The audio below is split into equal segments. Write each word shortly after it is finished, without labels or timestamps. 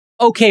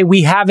Okay,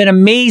 we have an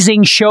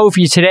amazing show for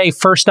you today.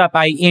 First up,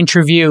 I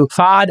interview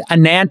Fahd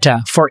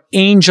Ananta for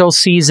Angel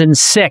Season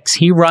 6.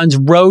 He runs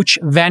Roach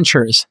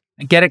Ventures.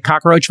 Get it?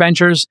 Cockroach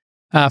Ventures.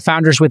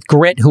 Founders with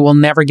grit who will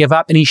never give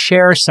up. And he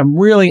shares some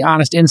really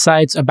honest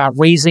insights about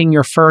raising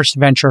your first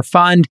venture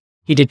fund.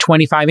 He did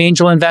 25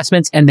 angel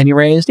investments, and then he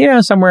raised,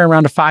 somewhere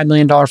around a $5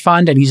 million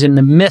fund, and he's in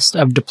the midst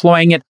of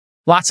deploying it.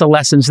 Lots of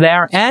lessons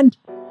there. And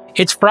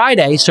it's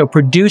Friday, so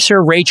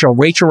producer Rachel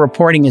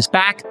Reporting is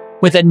back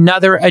with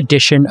another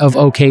edition of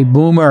OK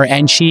Boomer,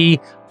 and she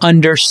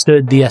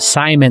understood the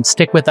assignment.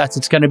 Stick with us.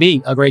 It's going to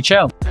be a great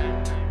show.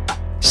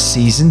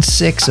 Season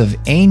 6 of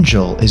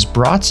Angel is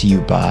brought to you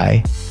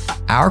by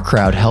Our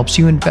Crowd helps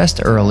you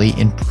invest early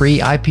in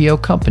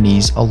pre-IPO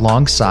companies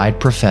alongside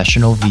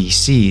professional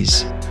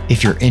VCs.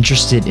 If you're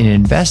interested in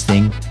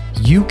investing,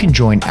 you can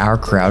join Our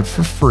Crowd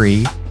for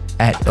free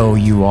at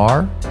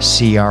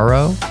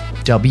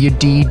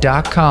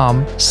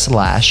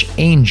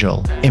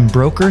ourcrowd.com/angel.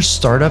 Embroker's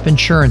Startup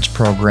Insurance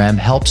Program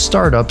helps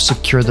startups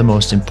secure the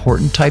most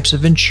important types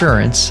of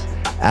insurance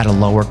at a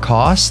lower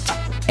cost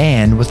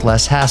and with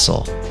less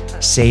hassle.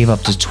 Save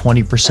up to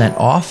 20%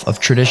 off of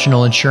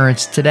traditional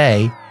insurance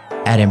today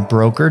at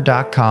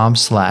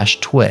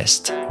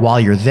embroker.com/twist. While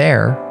you're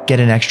there, get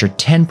an extra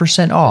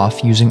 10%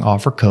 off using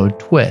offer code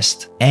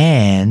TWIST.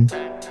 And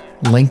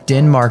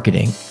LinkedIn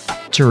Marketing.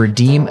 To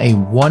redeem a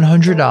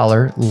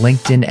 $100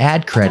 LinkedIn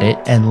ad credit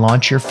and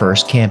launch your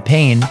first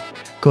campaign,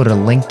 go to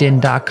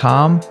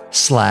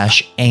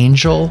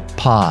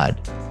linkedin.com/angelpod.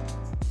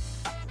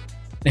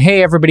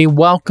 Hey, everybody.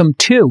 Welcome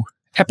to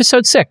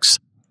episode 6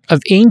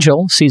 of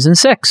Angel Season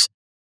 6.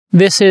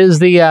 This is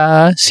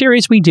the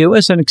series we do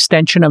as an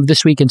extension of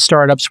This Week in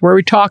Startups, where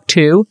we talk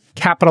to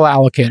capital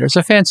allocators,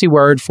 a fancy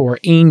word for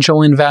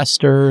angel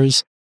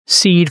investors,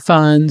 seed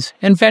funds,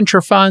 and venture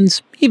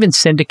funds, even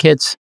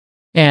syndicates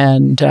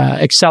and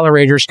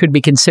accelerators could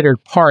be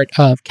considered part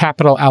of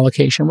capital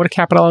allocation. What do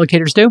capital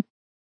allocators do?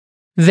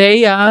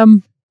 They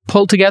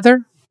pull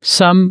together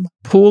some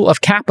pool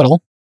of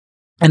capital,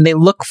 and they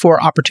look for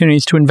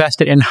opportunities to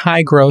invest it in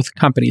high-growth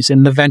companies.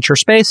 In the venture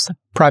space,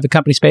 private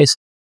company space,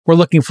 we're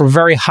looking for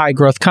very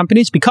high-growth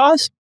companies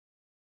because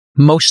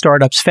most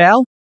startups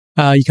fail.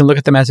 You can look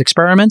at them as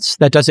experiments.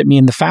 That doesn't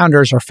mean the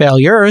founders are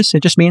failures.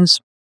 It just means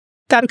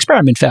that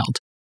experiment failed.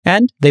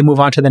 And they move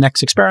on to the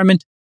next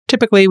experiment.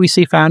 Typically, we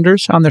see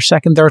founders on their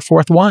second, third,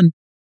 fourth one.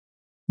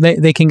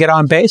 They can get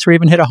on base or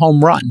even hit a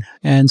home run.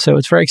 And so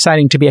it's very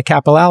exciting to be a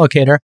capital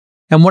allocator.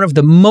 And one of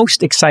the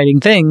most exciting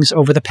things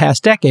over the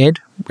past decade,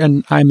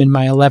 and I'm in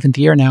my 11th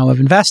year now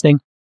of investing,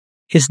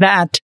 is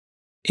that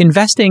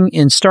investing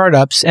in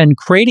startups and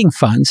creating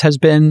funds has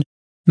been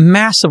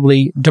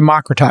massively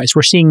democratized.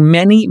 We're seeing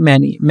many,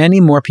 many, many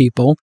more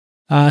people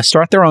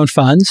start their own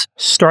funds,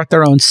 start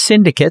their own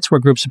syndicates where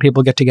groups of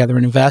people get together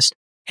and invest.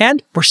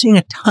 And we're seeing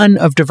a ton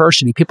of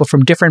diversity, people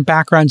from different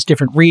backgrounds,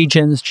 different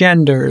regions,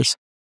 genders,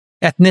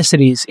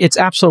 ethnicities. It's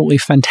absolutely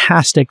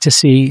fantastic to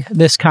see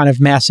this kind of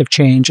massive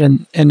change.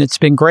 And it's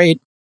been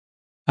great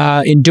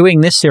in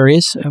doing this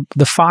series.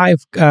 The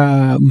 5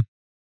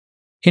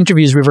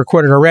 interviews we've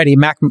recorded already,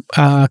 Mac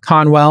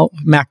Conwell,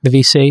 Mac the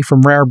VC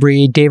from Rare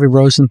Breed, David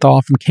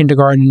Rosenthal from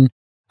Kindergarten,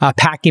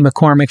 Packy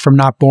McCormick from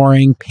Not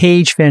Boring,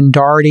 Paige Finn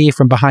Doherty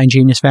from Behind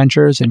Genius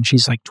Ventures, and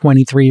she's like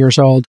 23 years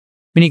old.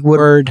 Monique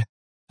Woodward,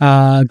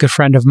 a good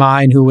friend of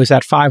mine who was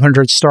at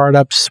 500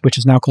 Startups, which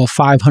is now called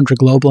 500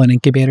 Global, an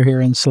incubator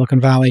here in Silicon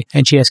Valley,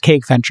 and she has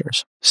Cake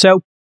Ventures.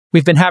 So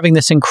we've been having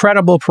this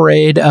incredible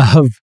parade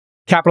of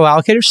capital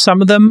allocators.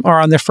 Some of them are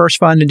on their first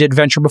fund and did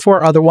venture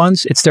before. Other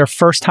ones, it's their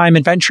first time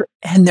in venture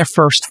and their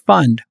first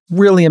fund.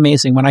 Really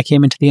amazing. When I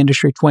came into the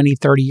industry 20,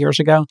 30 years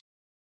ago,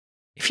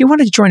 if you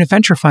wanted to join a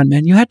venture fund,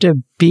 man, you had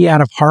to be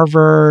out of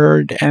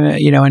Harvard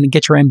and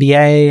get your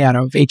MBA out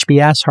of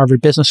HBS,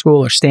 Harvard Business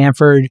School, or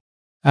Stanford,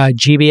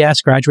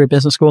 GBS, Graduate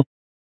Business School,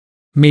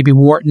 maybe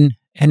Wharton.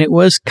 And it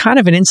was kind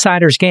of an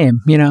insider's game.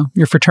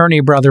 Your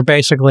fraternity brother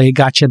basically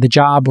got you the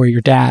job, or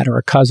your dad or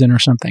a cousin or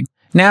something.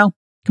 Now,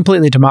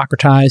 completely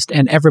democratized,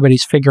 and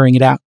everybody's figuring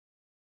it out.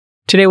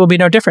 Today will be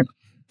no different.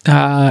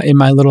 In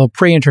my little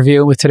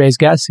pre-interview with today's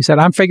guest, he said,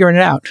 I'm figuring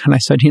it out. And I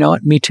said, you know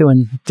what? Me too,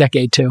 in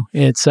decade 2.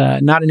 It's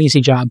not an easy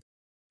job.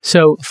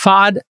 So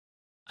Fahd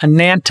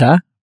Ananta,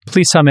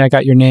 please tell me I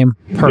got your name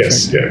perfect.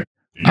 Yes, yeah,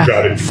 you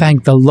got it.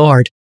 Thank the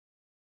Lord.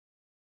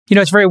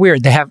 It's very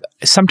weird. They have,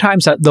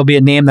 sometimes there'll be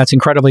a name that's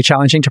incredibly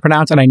challenging to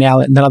pronounce, and I nail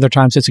it. And then other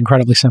times it's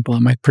incredibly simple,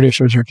 and my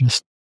producers are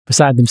just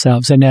beside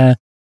themselves. And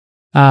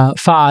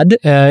Fahd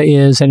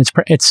is, and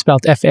it's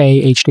spelled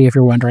F-A-H-D if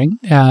you're wondering,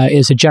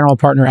 is a general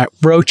partner at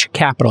Roach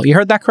Captial. You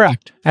heard that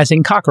correct, as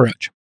in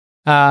cockroach.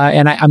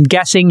 And I'm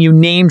guessing you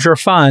named your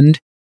fund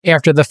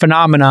after the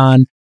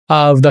phenomenon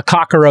of the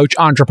cockroach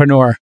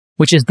entrepreneur,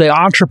 which is the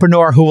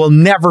entrepreneur who will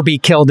never be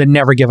killed and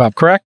never give up,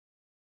 correct?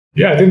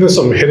 Yeah, I think there's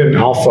some hidden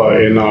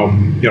alpha in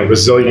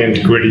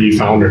resilient, gritty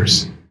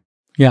founders.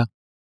 Yeah.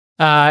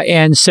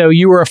 And so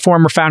you were a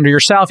former founder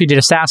yourself. You did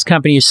a SaaS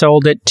company. You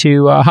sold it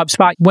to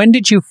HubSpot. When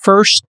did you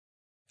first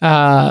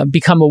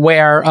become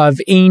aware of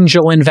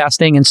angel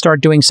investing and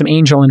start doing some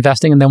angel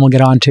investing? And then we'll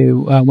get on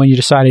to when you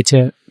decided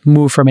to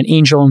move from an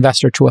angel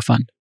investor to a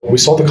fund. We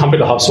sold the company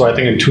to HubSpot, I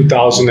think, in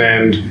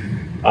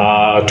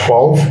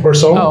 2012 or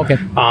so. Oh, okay.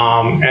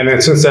 And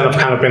then since then, I've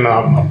kind of been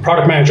a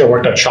product manager,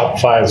 worked at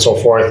Shopify and so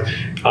forth.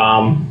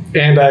 And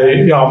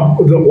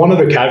one of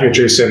the caveats,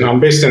 Jason,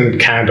 I'm based in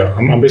Canada.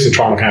 I'm based in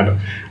Toronto, Canada.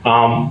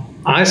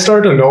 I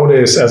started to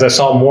notice as I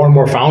saw more and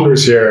more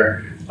founders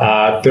here,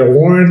 there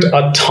weren't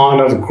a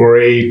ton of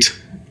great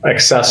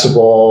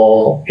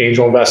accessible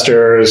angel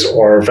investors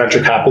or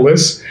venture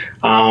capitalists.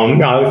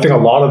 I think a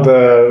lot of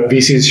the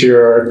VCs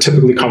here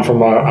typically come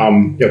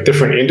from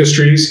different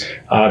industries,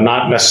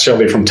 not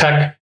necessarily from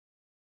tech.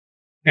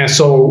 And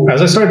so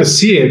as I started to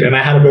see it, and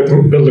I had a bit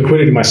of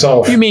liquidity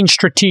myself. You mean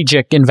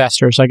strategic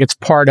investors, like it's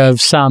part of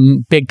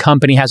some big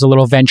company has a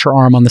little venture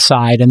arm on the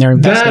side and they're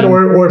investing. That,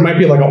 or it might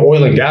be like an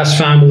oil and gas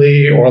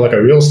family or like a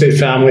real estate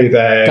family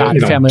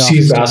that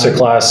sees the asset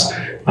class.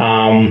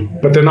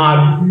 But they're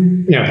not,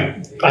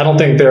 I don't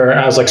think they're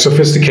as like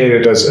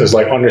sophisticated as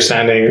like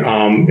understanding,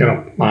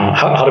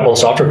 how to build a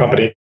software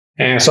company.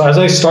 And so as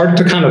I started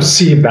to kind of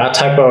see that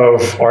type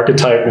of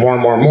archetype more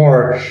and more and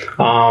more,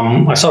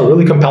 I saw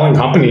really compelling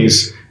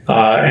companies,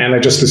 and I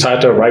just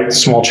decided to write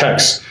small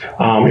checks.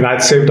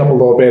 I'd saved up a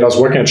little bit. I was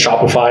working at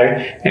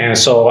Shopify, and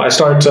so I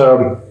started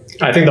to.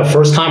 I think the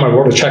first time I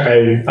wrote a check,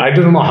 I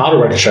didn't know how to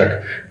write a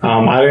check.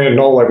 I didn't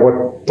know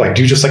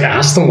do you just like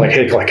ask them like,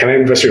 hey, can I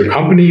invest in your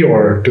company,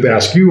 or do they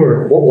ask you,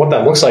 or what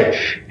that looks like?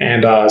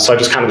 And so I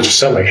just kind of just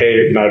said like,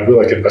 hey, I'd really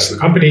like to invest in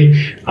the company.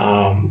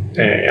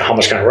 And how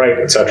much can I write,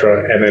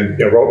 etc. And then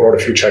wrote a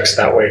few checks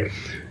that way.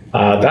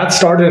 That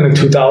started in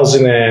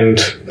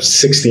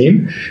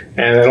 2016,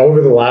 and then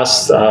over the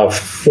last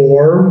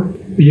 4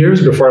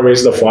 years before I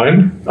raised the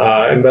fund,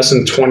 invested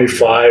in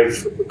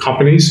 25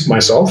 companies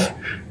myself,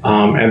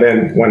 and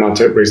then went on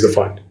to raise the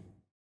fund.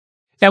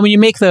 And when you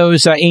make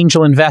those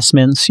angel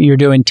investments, you're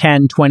doing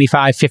 10,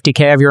 25,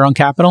 50K of your own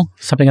capital,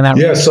 something in that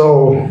range? Yeah,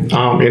 so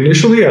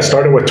initially I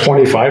started with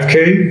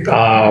 25K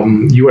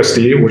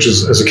USD, which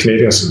is, as a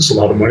Canadian, it's a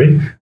lot of money.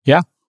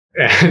 Yeah.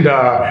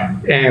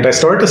 And I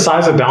started to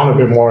size it down a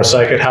bit more so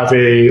I could have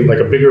a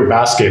bigger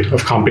basket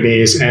of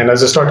companies. And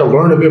as I started to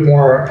learn a bit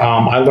more,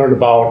 I learned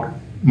about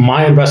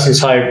my investing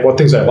type, what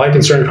things I like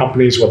in certain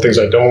companies, what things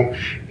I don't.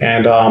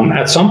 And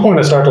at some point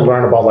I started to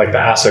learn about like the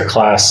asset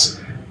class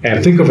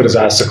and think of it as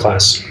asset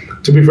class.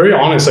 To be very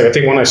honest, I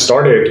think when I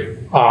started,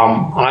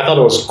 I thought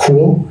it was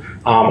cool.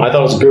 I thought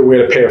it was a good way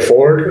to pay it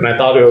forward. And I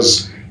thought it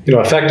was,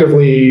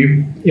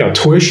 effectively,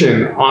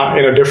 tuition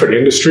in a different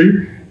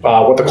industry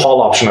with the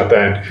call option at the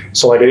end.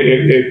 So like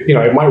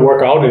it might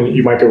work out and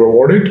you might get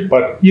rewarded,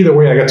 but either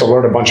way, I get to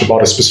learn a bunch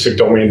about a specific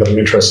domain that I'm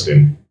interested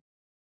in.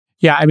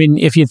 Yeah, I mean,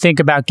 if you think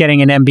about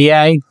getting an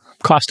MBA,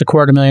 cost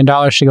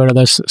 $250,000 to go to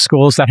those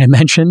schools that I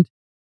mentioned.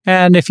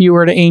 And if you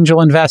were to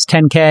angel invest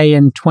 10K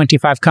in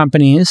 25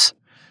 companies,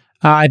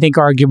 I think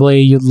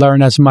arguably you'd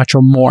learn as much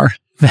or more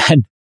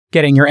than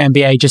getting your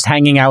MBA just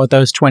hanging out with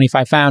those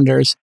 25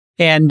 founders.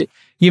 And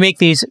you make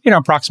these,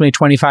 approximately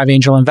 25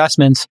 angel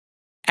investments.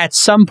 At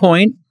some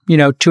point,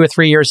 2 or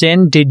 3 years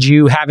in, did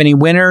you have any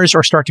winners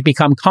or start to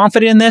become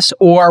confident in this?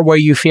 Or were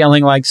you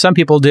feeling like some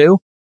people do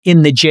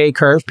in the J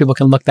curve? People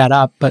can look that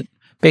up. But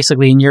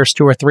basically in years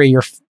 2 or 3,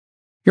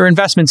 your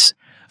investments,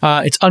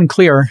 it's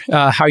unclear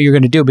how you're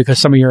going to do because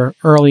some of your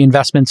early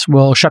investments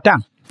will shut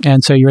down.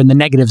 And so you're in the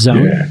negative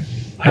zone.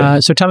 Yeah.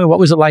 So tell me, what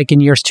was it like in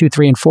years 2,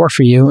 3, and 4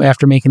 for you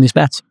after making these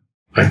bets?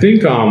 I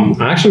think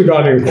I actually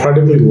got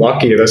incredibly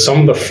lucky that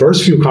some of the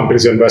first few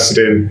companies I invested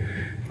in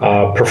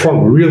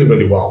performed really,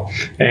 really well.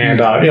 And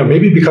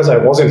maybe because I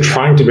wasn't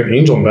trying to be an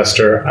angel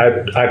investor,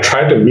 I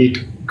tried to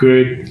meet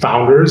good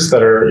founders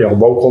that are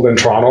local in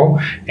Toronto,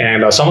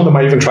 and some of them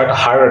I even tried to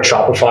hire at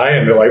Shopify,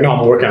 and they're like, no,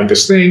 I'm working on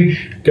this thing,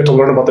 get to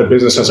learn about their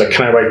business. And it's like,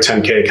 can I write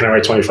 10K? Can I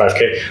write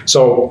 25K?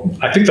 So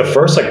I think the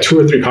first 2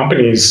 or 3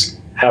 companies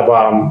have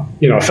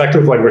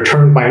effectively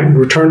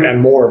returned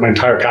and more of my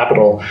entire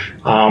capital.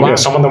 Wow.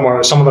 Some of them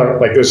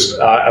like there's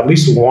at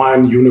least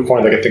one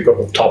unicorn that I can think of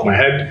off the top of my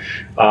head.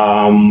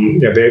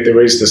 They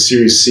raised the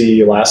Series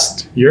C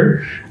last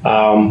year,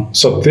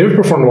 so they've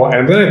performed well.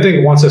 And then I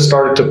think once I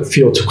started to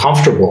feel too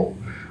comfortable,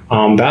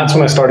 that's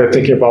when I started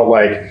thinking about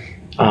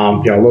a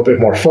little bit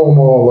more FOMO,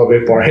 a little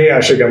bit more, hey,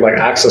 I should get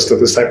access to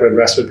this type of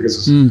investment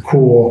because it's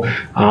cool.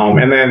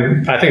 And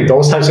then I think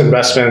those types of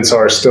investments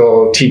are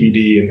still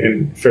TBD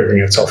and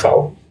figuring itself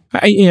out.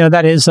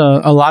 That is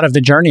a lot of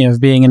the journey of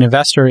being an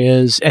investor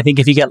is, I think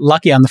if you get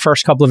lucky on the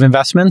first couple of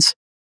investments,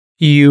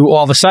 you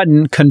all of a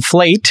sudden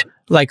conflate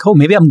oh,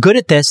 maybe I'm good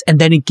at this. And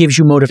then it gives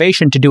you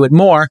motivation to do it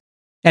more.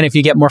 And if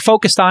you get more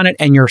focused on it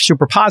and you're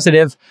super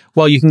positive,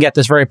 well, you can get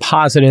this very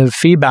positive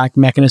feedback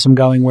mechanism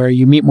going where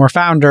you meet more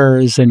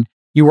founders and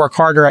you work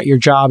harder at your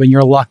job and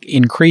your luck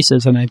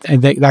increases. And I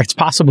think that's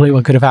possibly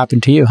what could have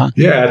happened to you, huh?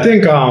 Yeah, I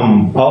think a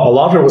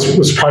lot of it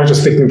was probably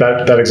just thinking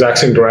that exact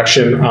same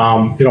direction.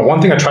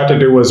 One thing I tried to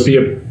do was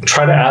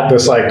try to add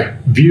this like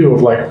view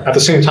of like, at the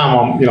same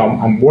time,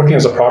 I'm working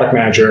as a product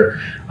manager.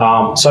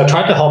 So I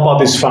tried to help out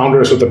these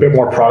founders with a bit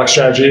more product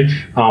strategy.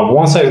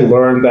 Once I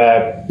learned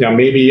that,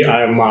 maybe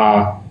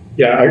I'm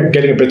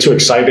getting a bit too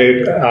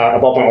excited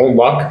about my own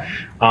luck.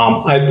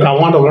 I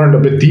wanted to learn a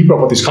bit deeper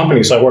about these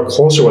companies, so I work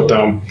closer with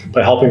them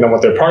by helping them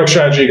with their product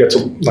strategy, get to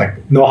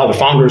like know how the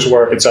founders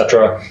work,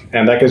 etc.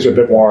 And that gives you a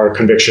bit more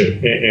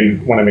conviction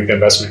in when I make the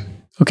investment.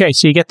 Okay,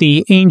 so you get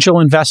the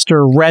angel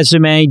investor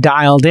resume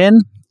dialed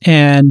in,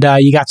 and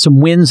you got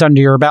some wins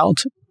under your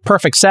belt.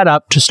 Perfect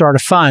setup to start a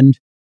fund.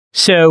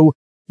 So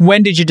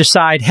when did you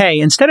decide, hey,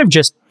 instead of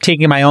just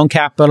taking my own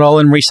capital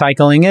and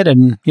recycling it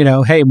and,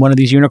 hey, one of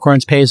these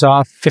unicorns pays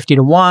off 50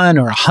 to 1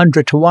 or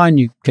 100 to 1,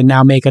 you can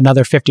now make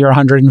another 50 or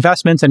 100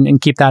 investments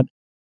and keep that,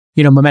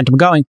 momentum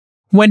going.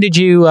 When did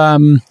you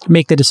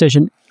make the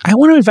decision, I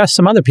want to invest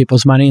some other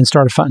people's money and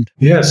start a fund?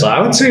 Yeah, so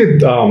I would say,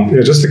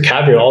 just to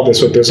caveat all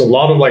this, there's a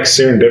lot of like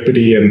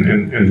serendipity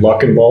and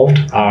luck involved.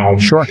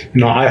 Sure.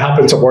 I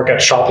happened to work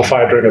at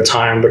Shopify during the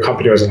time the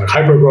company was in like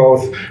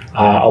hypergrowth.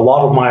 A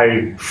lot of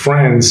my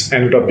friends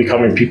ended up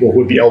becoming people who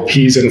would be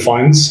LPs in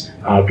funds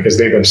because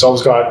they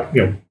themselves got,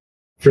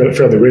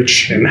 fairly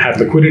rich and had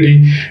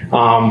liquidity.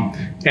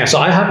 And so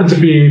I happened to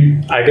be,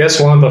 I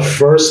guess, one of the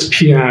first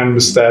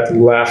PMs that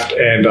left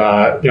and,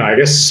 I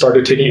guess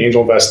started taking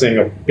angel investing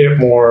a bit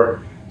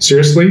more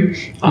seriously.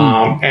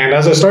 And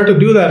as I started to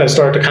do that, I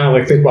started to kind of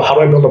like think about how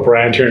do I build a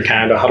brand here in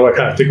Canada? How do I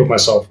kind of think of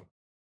myself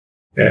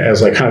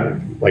as like kind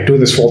of like doing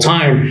this full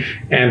time?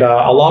 And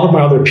a lot of my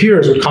other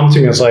peers would come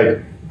to me as like,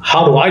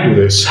 how do I do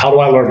this? How do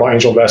I learn about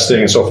angel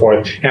investing and so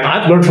forth? And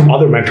I've learned from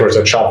other mentors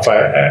at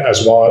Shopify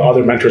as well,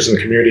 other mentors in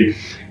the community.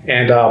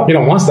 And,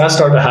 once that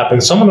started to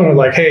happen, some of them were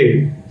like,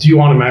 hey, do you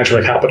want to manage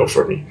my capital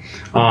for me?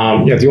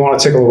 Do you want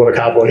to take a little bit of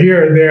capital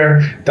here and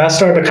there? That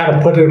started to kind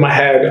of put it in my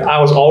head. I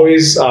was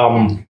always,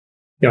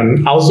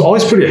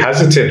 pretty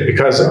hesitant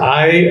because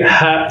I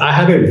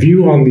had a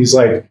view on these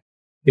like,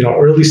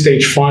 early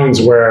stage funds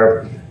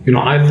where,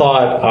 I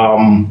thought,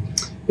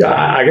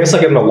 I guess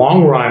like in the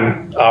long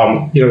run,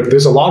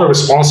 there's a lot of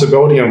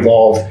responsibility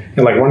involved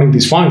in like running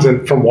these funds.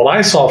 And from what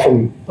I saw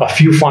from a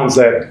few funds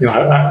that,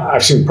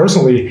 I've seen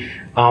personally,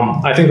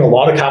 I think a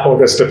lot of capital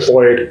gets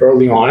deployed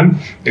early on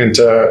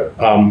into,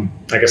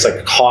 I guess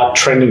like hot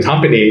trending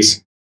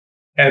companies.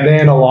 And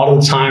then a lot of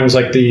the times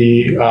like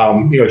the,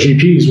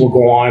 GPs will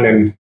go on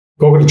and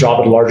go get a job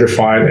at a larger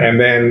fund.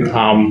 And then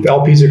the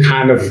LPs are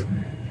kind of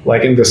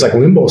like in this like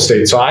limbo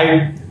state. So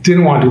I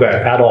didn't want to do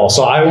that at all.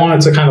 So I wanted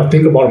to kind of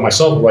think about it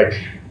myself, like,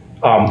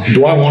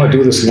 do I want to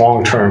do this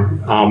long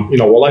term?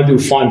 Will I do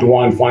fund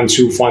 1, fund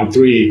 2, fund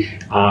 3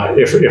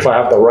 if I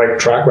have the right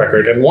track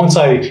record? And once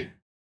I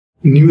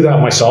knew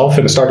that myself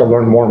and started to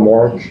learn more and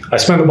more, I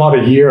spent about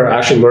a year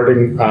actually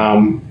learning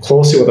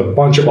closely with a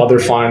bunch of other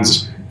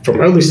funds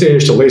from early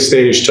stage to late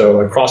stage to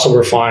like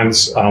crossover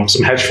funds,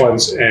 some hedge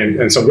funds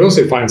and some real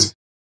estate funds.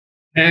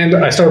 And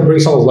I started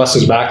bringing some of the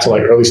lessons back to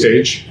like early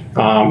stage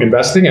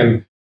investing.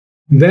 And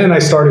then I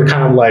started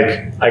kind of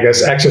like, I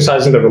guess,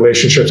 exercising the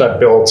relationships I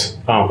built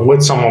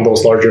with some of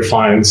those larger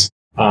funds,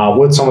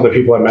 with some of the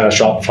people I met at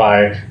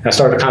Shopify. And I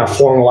started to kind of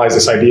formalize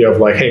this idea of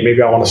like, hey,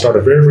 maybe I want to start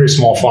a very, very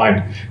small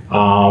fund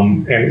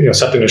and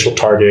set the initial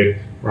target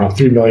around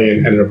 3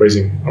 million, ended up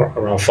raising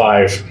around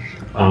 5 to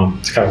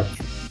kind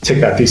of take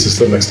that thesis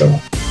to the next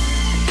level.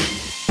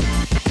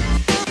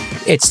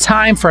 It's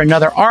time for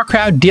another Our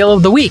Crowd Deal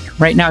of the Week.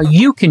 Right now,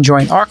 you can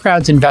join Our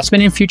Crowd's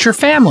investment in Future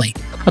Family.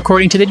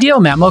 According to the deal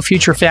memo,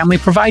 Future Family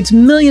provides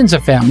millions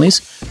of families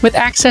with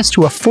access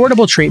to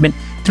affordable treatment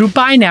through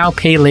Buy Now,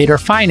 Pay Later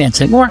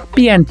financing, or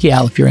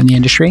BNPL if you're in the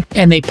industry.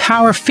 And they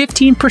power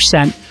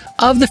 15%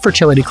 of the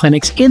fertility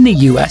clinics in the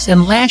U.S.,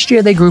 and last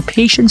year they grew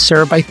patients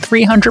served by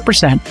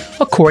 300%,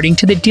 according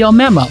to the deal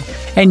memo.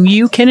 And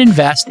you can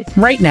invest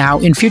right now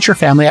in Future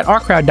Family at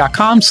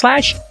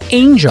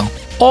ourcrowd.com/angel.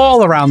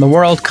 All around the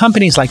world,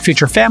 companies like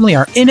Future Family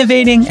are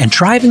innovating and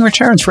driving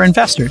returns for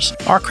investors.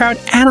 Our Crowd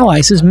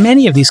analyzes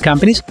many of these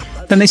companies,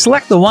 then they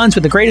select the ones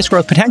with the greatest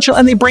growth potential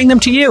and they bring them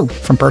to you.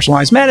 From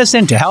personalized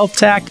medicine to health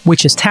tech,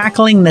 which is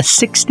tackling the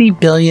 $60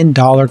 billion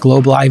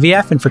global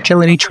IVF and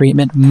fertility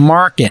treatment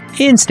market.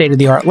 In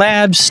state-of-the-art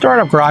labs,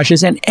 startup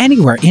garages, and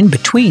anywhere in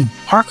between,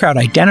 Our Crowd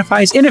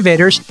identifies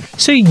innovators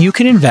so you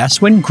can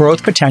invest when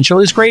growth potential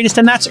is greatest,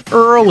 and that's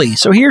early.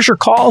 So here's your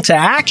call to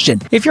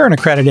action. If you're an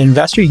accredited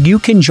investor, you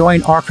can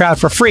join Our Crowd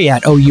for free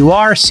at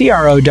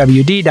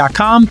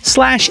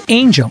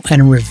ourcrowd.com/angel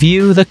and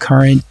review the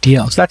current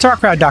deals. That's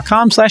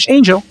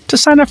ourcrowd.com/angel to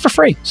sign up for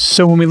free.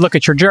 So when we look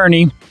at your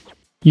journey,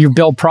 you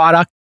build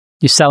product,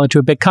 you sell it to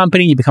a big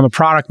company, you become a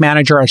product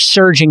manager, a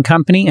surging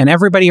company, and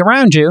everybody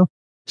around you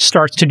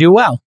starts to do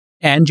well.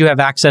 And you have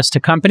access to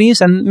companies,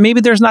 and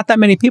maybe there's not that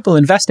many people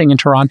investing in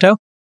Toronto.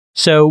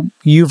 So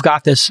you've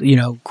got this,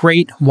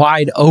 great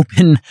wide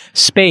open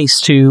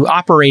space to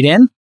operate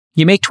in.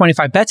 You make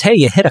 25 bets. Hey,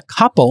 you hit a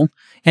couple.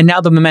 And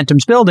now the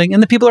momentum's building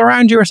and the people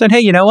around you are saying,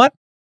 hey, you know what?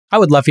 I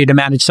would love for you to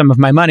manage some of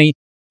my money.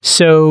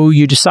 So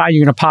you decide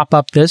you're going to pop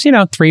up this, $3,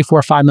 $4,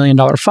 $5 million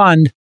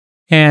fund.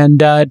 And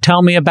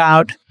tell me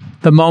about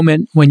the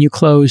moment when you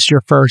closed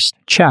your first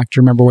check. Do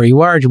you remember where you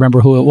were? Do you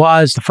remember who it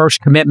was? The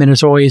first commitment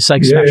is always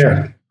like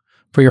special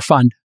for your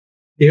fund.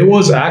 It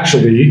was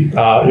actually,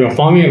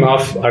 funnily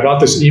enough, I got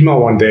this email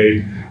one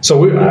day.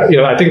 So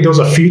I think there was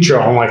a feature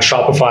on like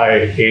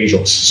Shopify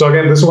Angels. So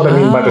again, this is what I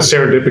mean by the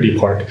serendipity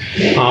part.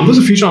 There's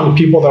a feature on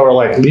people that were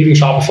like leaving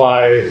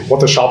Shopify, what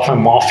the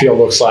Shopify mafia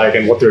looks like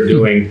and what they're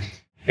doing.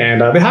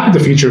 And they happened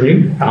to feature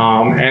me.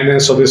 And then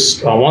so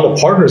this, one of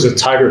the partners at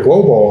Tiger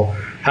Global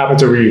happened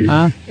to read.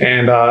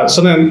 And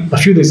so then a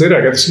few days later,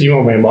 I got this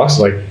email in my inbox,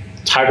 like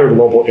Tiger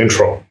Global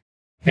intro.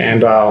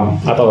 And I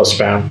thought it was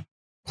spam.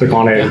 Click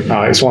on it.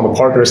 It's one of the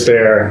partners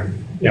there.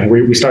 And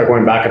we started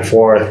going back and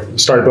forth,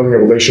 started building a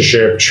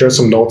relationship, shared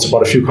some notes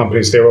about a few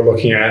companies they were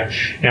looking at.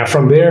 And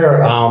from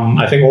there,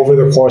 I think over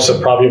the course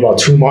of probably about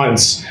 2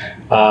 months,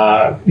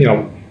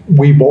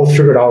 we both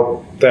figured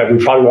out that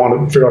we probably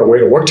want to figure out a way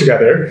to work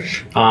together.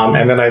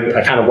 And then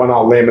I kind of went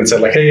on a limb and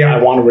said like, hey,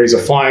 I want to raise a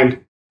fund.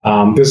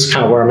 This is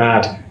kind of where I'm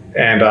at.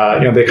 And,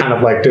 they kind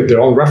of like did their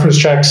own reference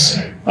checks.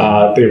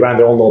 They ran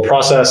their own little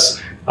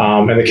process.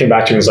 And they came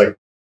back to me and was like,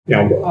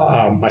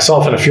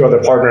 myself and a few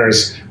other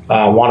partners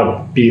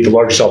want to be the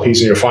largest LPs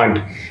in your fund.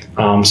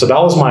 So that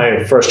was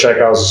my first check.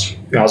 I was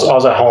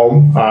at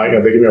home.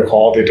 They gave me a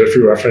call. They did a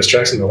few reference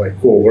checks, and they're like,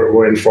 "Cool,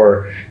 we're in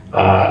for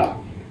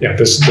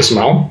this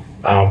amount.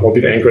 We'll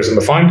be the anchors in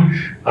the fund."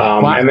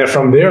 Wow. And then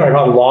from there, I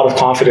got a lot of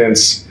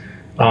confidence.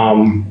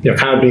 Kind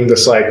of being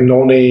this like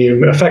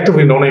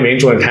effectively no name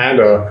angel in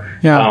Canada,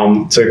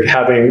 to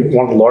having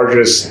one of the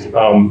largest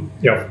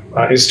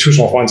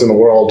institutional funds in the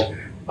world.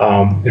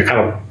 Kind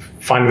of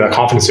finding that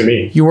confidence in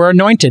me. You were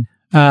anointed.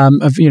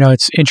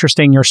 It's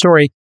interesting, your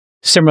story.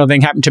 Similar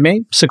thing happened to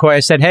me.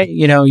 Sequoia said, hey,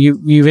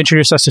 you've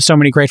introduced us to so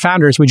many great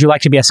founders. Would you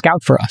like to be a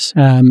scout for us?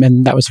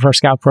 And that was the first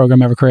scout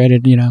program ever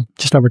created,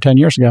 just over 10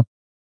 years ago.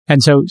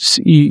 And so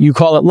you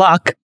call it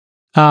luck.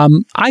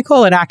 I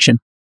call it action.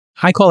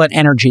 I call it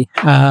energy.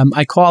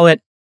 I call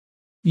it,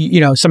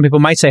 some people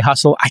might say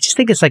hustle. I just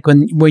think it's like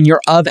when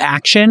you're of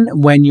action,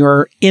 when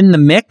you're in the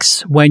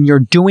mix, when you're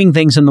doing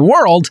things in the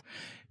world,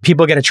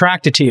 people get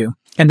attracted to you.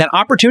 And then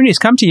opportunities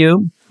come to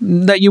you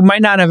that you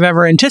might not have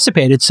ever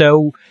anticipated.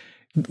 So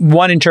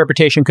one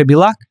interpretation could be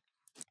luck.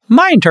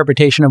 My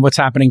interpretation of what's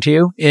happening to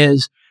you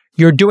is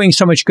you're doing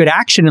so much good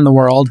action in the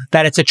world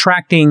that it's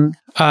attracting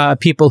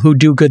people who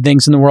do good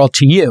things in the world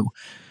to you.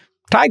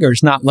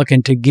 Tiger's not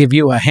looking to give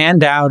you a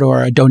handout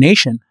or a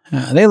donation.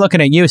 They're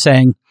looking at you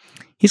saying,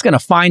 he's going to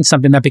find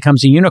something that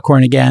becomes a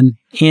unicorn again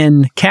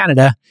in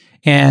Canada.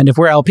 And if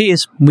we're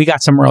LPs, we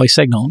got some early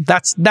signal.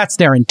 That's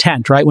their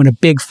intent, right? When a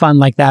big fund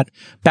like that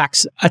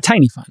backs a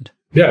tiny fund.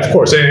 Yeah, of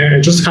course.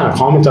 And just to kind of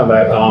comment on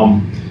that, I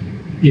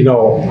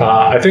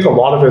think a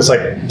lot of it is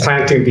like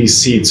planting these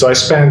seeds. So I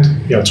spent,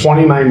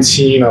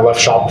 2019, I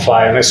left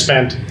Shopify, and I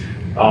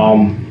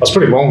was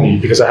pretty lonely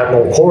because I had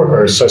no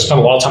coworkers. So I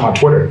spent a lot of time on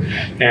Twitter.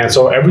 And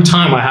so every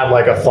time I had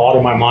like a thought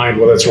in my mind,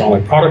 whether it's around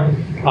like product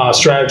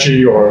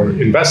strategy or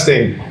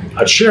investing,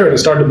 I'd share it and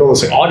start to build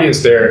this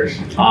audience there.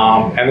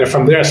 And then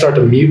from there, I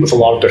started to meet with a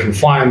lot of different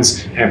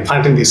funds and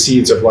planting these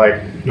seeds of like,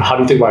 how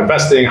do you think about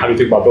investing? How do you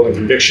think about building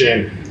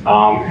conviction?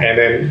 And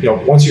then,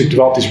 once you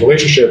develop these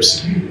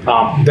relationships,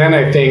 then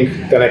I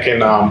think that I can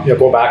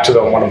go back to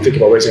them when I'm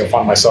thinking about raising a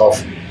fund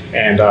myself.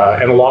 And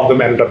a lot of them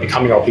ended up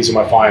becoming LPs in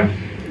my fund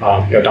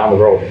down the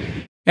road.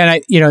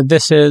 And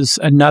this is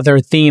another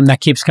theme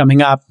that keeps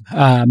coming up,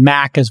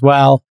 Mac as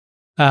well,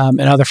 and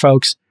other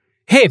folks.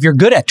 Hey, if you're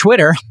good at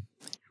Twitter,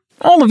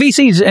 all the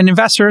VCs and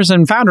investors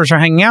and founders are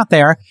hanging out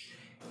there.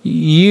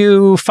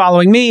 You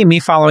following me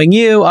following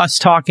you, us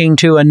talking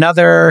to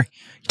another,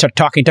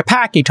 talking to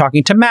Packy,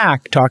 talking to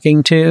Mac,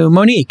 talking to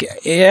Monique.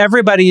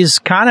 Everybody's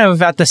kind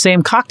of at the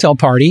same cocktail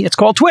party. It's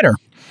called Twitter.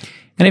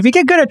 And if you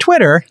get good at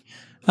Twitter,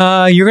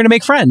 you're going to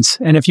make friends.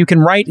 And if you can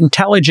write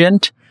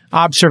intelligent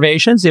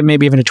observations,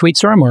 maybe even a tweet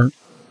storm or,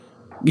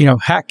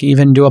 heck,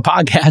 even do a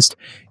podcast,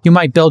 you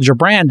might build your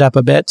brand up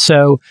a bit.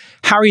 So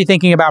how are you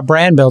thinking about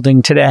brand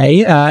building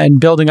today and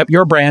building up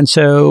your brand?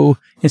 So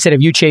instead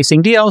of you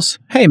chasing deals,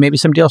 hey, maybe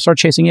some deals start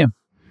chasing you.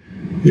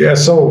 Yeah,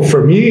 so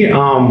for me,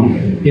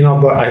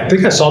 I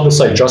think I saw this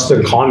like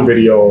Justin Kahn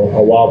video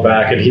a while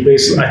back, and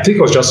I think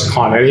it was Justin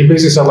Kahn, and he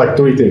basically said like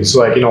 3 things. So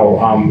like,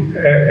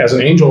 as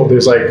an angel,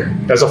 there's like,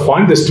 as a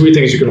fund, there's 3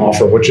 things you can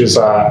offer, which is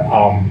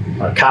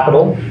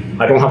capital.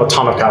 I don't have a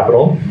ton of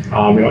capital.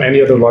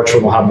 Any other large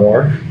firm will have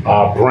more.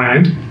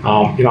 Brand.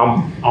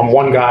 I'm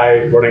one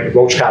guy running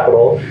Roach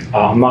Captial.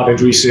 I'm not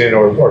Andreessen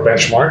or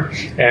Benchmark.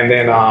 And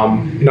then,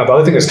 the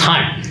other thing is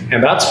time.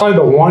 And that's probably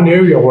the one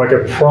area where I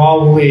could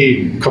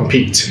probably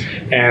compete.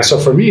 And so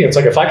for me, it's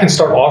like if I can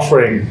start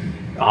offering,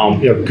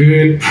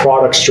 good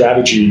product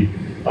strategy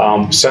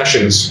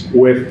sessions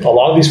with a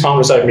lot of these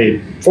founders I've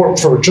made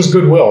for just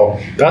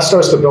goodwill, that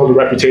starts to build a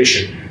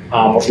reputation.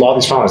 of a lot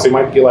of these founders. They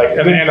might be like,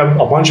 and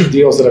a bunch of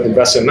deals that I've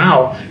invested in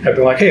now have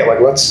been like, hey, like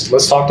let's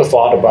talk to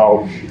Fahd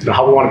about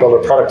how we want to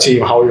build a product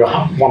team, how we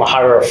want to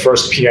hire our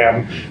first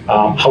PM,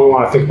 how we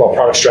want to think about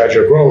product strategy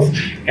or growth.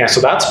 And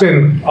so that's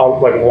been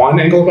like one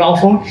angle of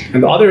alpha.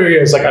 And the other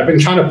area is like I've been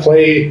trying to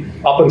play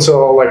up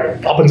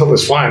until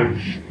this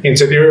fund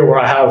into the area where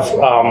I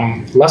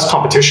have less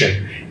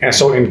competition. And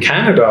so in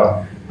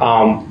Canada,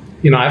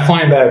 I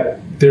find that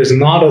there's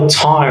not a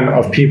ton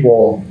of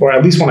people, or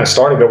at least when I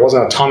started, there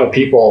wasn't a ton of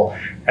people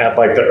at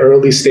like the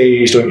early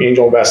stage doing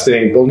angel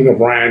investing, building a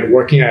brand,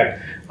 working at,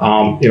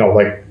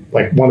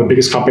 like one of the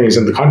biggest companies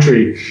in the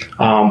country.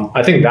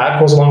 I think that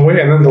goes a long way.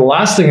 And then the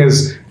last thing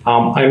is,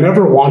 I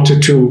never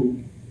wanted to,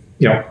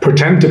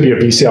 pretend to be a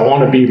VC. I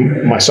want to be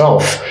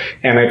myself.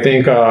 And I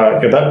think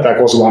that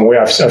goes a long way.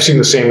 I've seen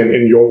the same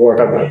in your work.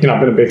 I've been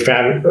a big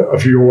fan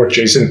of your work,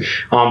 Jason.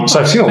 So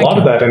I've seen a lot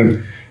of that.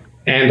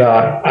 And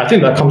I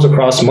think that comes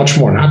across much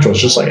more natural.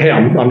 It's just like, hey,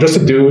 I'm just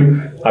a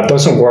dude. I've done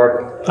some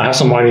work. I have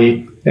some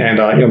money. And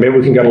maybe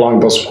we can get along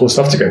and build some cool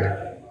stuff together.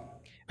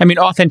 I mean,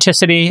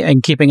 authenticity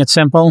and keeping it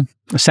simple,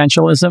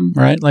 essentialism,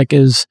 right? Like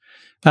is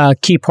a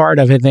key part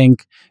of, I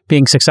think,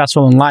 being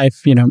successful in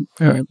life,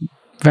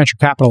 venture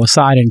capital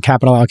aside and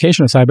capital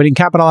allocation aside. But in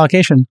capital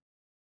allocation,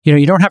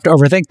 you don't have to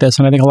overthink this.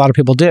 And I think a lot of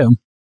people do.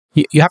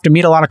 You have to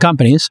meet a lot of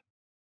companies.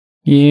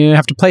 You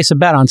have to place a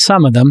bet on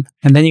some of them.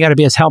 And then you got to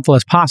be as helpful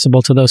as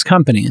possible to those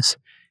companies.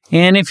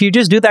 And if you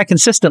just do that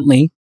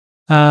consistently,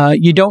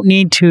 you don't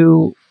need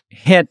to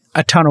hit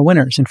a ton of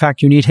winners. In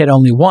fact, you need to hit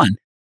only one.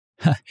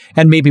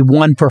 And maybe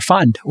one per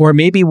fund, or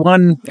maybe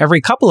one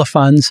every couple of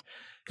funds.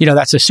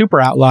 That's a super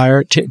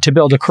outlier to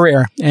build a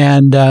career.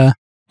 And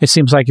it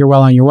seems like you're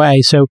well on your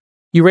way. So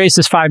you raised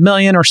this $5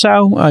 million or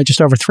so,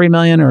 just over $3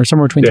 million, or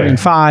somewhere between 3 and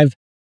 5.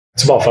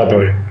 It's about $5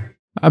 million.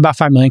 About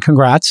 $5 million.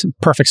 Congrats.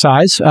 Perfect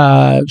size.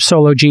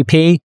 Solo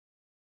GP.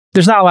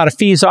 There's not a lot of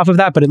fees off of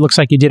that, but it looks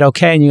like you did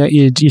okay, and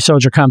you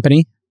sold your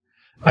company.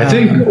 I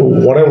think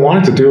what I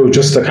wanted to do,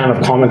 just to kind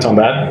of comment on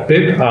that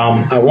bit,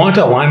 I wanted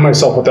to align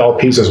myself with the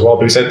LPs as well,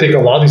 because I think a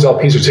lot of these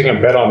LPs are taking a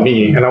bet on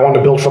me, and I want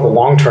to build for the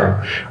long term.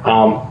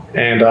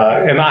 And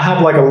I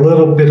have like a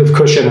little bit of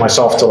cushion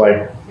myself to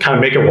like kind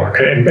of make it work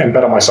and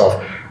bet on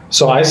myself.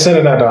 So I set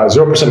it at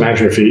 0%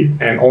 management fee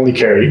and only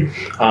carry,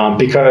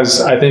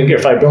 because I think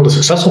if I build a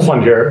successful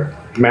fund here,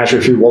 the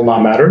management fee will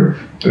not matter.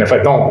 And if I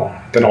don't,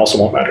 then it also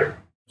won't matter.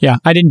 Yeah,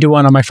 I didn't do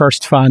one on my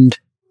first fund.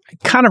 I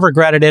kind of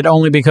regretted it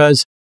only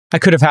because I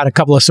could have had a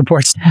couple of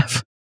support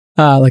staff,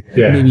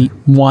 maybe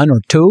one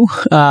or two,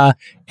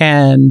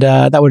 and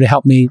that would have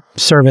helped me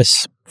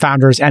service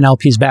founders and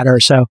LPs better.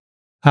 So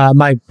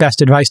my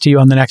best advice to you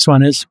on the next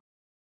one is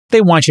they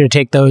want you to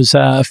take those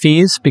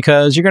fees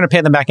because you're going to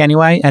pay them back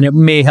anyway, and it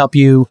may help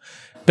you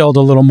build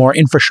a little more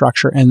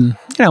infrastructure. And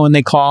when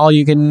they call,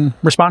 you can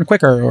respond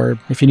quicker, or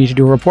if you need to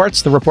do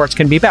reports, the reports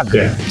can be better.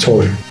 Yeah,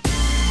 totally.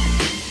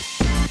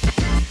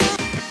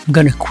 I'm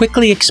going to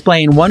quickly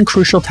explain one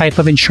crucial type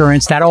of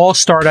insurance that all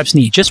startups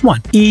need. Just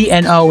one.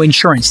 E&O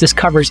insurance. This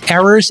covers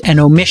errors and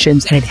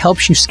omissions, and it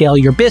helps you scale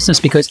your business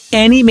because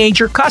any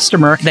major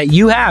customer that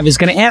you have is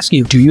going to ask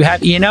you, do you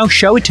have E&O?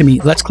 Show it to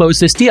me. Let's close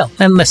this deal.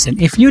 And listen,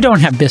 if you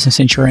don't have business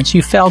insurance,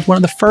 you failed one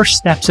of the first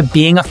steps of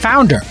being a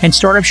founder. And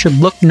startups should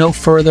look no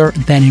further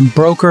than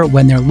Embroker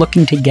when they're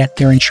looking to get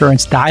their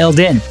insurance dialed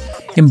in.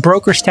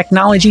 Embroker's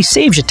technology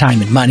saves you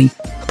time and money.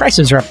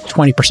 Prices are up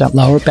 20%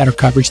 lower, better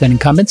coverage than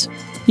incumbents.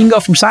 You can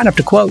go from sign up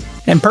to quote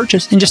and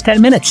purchase in just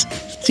 10 minutes.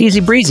 It's easy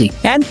breezy.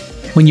 And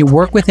when you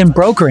work with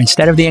Embroker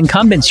instead of the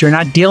incumbents, you're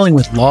not dealing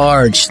with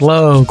large,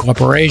 slow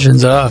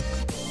corporations.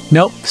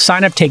 Nope.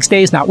 Sign up takes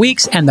days, not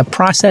weeks, and the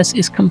process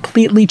is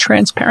completely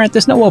transparent.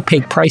 There's no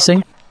opaque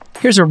pricing.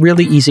 Here's a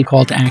really easy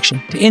call to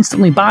action. To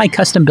instantly buy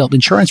custom-built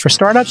insurance for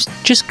startups,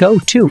 just go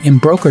to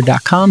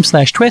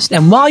embroker.com/twist,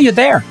 and while you're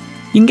there,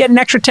 you can get an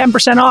extra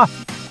 10%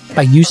 off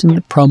by using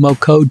the promo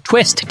code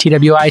TWIST,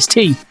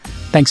 TWIST.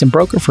 Thanks,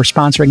 Embroker, for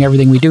sponsoring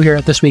everything we do here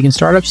at This Week in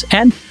Startups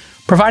and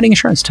providing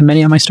insurance to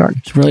many of my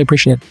startups. Really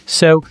appreciate it.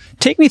 So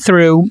take me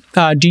through,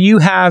 do you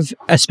have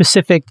a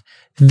specific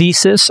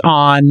thesis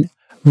on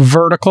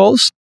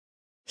verticals,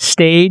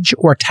 stage,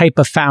 or type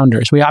of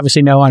founders? We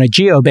obviously know on a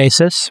geo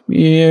basis,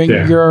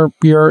 you're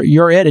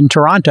it in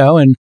Toronto,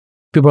 and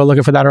people are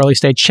looking for that early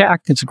stage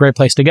check. It's a great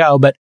place to go.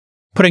 But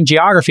putting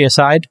geography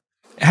aside,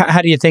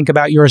 how do you think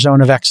about your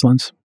zone of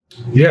excellence?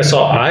 Yeah,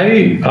 so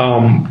I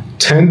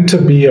tend to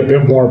be a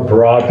bit more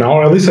broad now,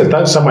 or at least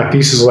that's how my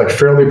thesis is, like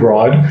fairly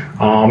broad.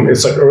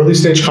 It's like early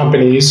stage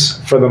companies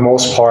for the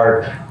most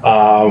part,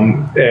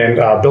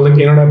 and building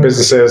internet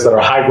businesses that are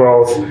high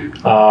growth,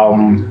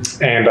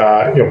 and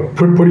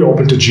pretty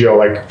open to geo.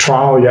 Like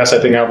Toronto, yes, I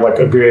think I have like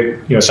a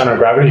good center of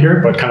gravity here,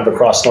 but kind of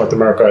across North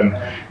America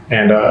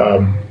and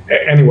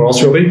anywhere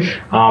else really.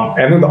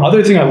 And then the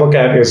other thing I look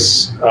at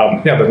is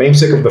the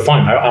namesake of the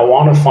fund. I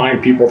want to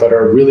find people that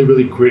are really,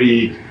 really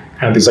gritty,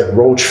 and these like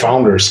Roach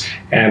founders.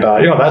 And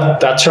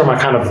that's where my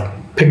kind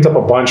of picked up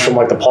a bunch from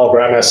like the Paul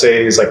Graham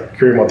essays, like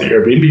hearing about the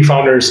Airbnb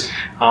founders.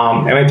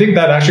 And I think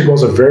that actually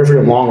goes a very,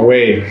 very long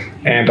way.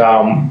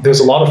 And there's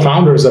a lot of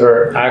founders that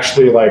are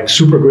actually like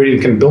super greedy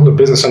and can build a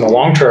business in the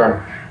long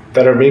term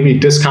that are maybe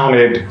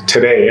discounted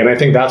today. And I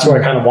think that's where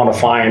I kind of want to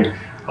find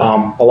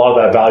a lot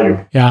of that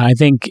value. Yeah, I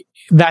think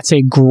that's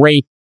a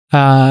great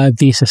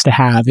thesis to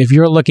have. If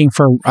you're looking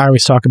for, I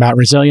always talk about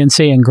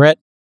resiliency and grit.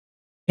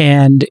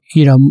 And,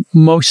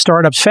 most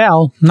startups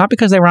fail, not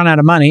because they run out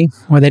of money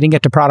or they didn't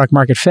get to product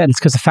market fit. It's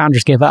because the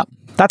founders gave up.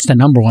 That's the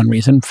number one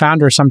reason.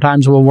 Founders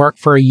sometimes will work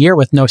for a year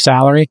with no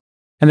salary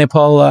and they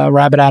pull a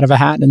rabbit out of a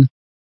hat. And,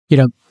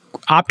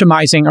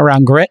 optimizing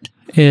around grit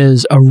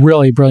is a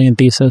really brilliant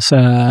thesis.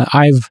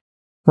 I've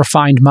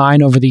refined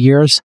mine over the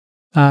years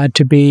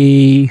to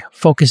be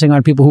focusing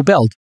on people who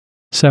build.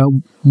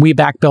 So we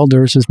back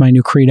builders is my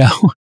new credo.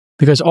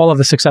 Because all of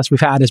the success we've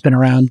had has been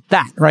around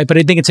that, right? But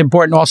I think it's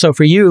important also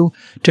for you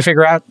to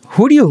figure out,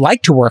 who do you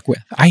like to work with?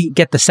 I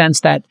get the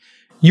sense that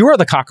you are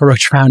the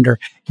cockroach founder.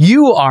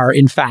 You are,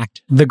 in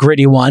fact, the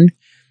gritty one.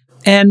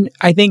 And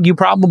I think you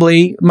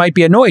probably might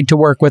be annoyed to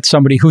work with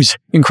somebody who's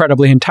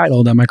incredibly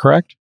entitled. Am I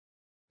correct?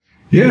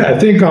 Yeah, I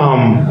think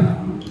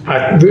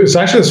there's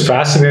actually this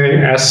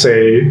fascinating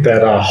essay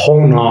that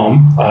Ho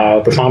Nam,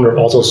 the founder of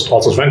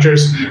Altos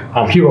Ventures,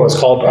 he wrote. It's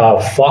called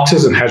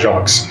 "Foxes and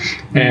Hedgehogs,"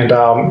 and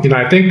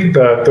I think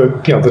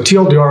the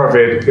TLDR of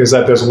it is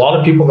that there's a lot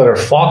of people that are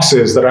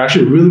foxes that are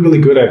actually really,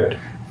 really good at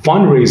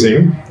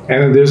fundraising,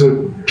 and then there's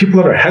people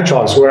that are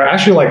hedgehogs who are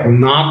actually like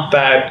not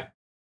that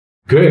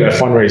good at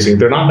fundraising.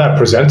 They're not that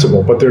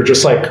presentable, but they're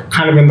just like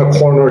kind of in the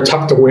corner,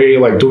 tucked away,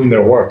 like doing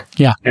their work.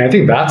 Yeah. And I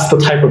think that's the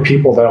type of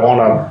people that I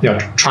want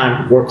to try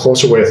and work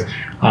closer with.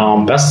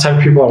 That's the type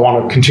of people I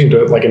want to continue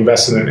to like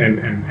invest in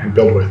and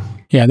build with.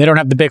 Yeah, they don't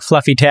have the big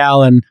fluffy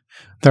tail and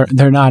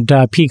they're not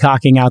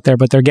peacocking out there,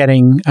 but they're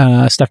getting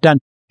stuff done.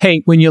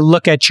 Hey, when you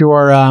look at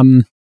your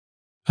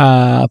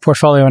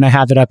portfolio, and I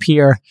have it up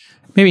here,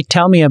 maybe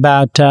tell me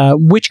about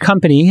which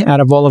company out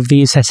of all of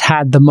these has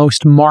had the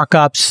most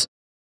markups,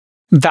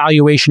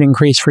 valuation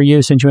increase for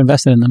you since you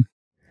invested in them?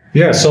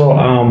 Yeah, so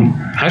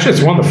actually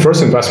it's one of the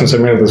first investments I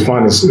made in this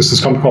fund is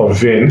this company called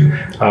Vin.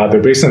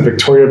 They're based in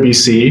Victoria,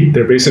 BC.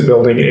 They're basically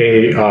building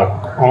a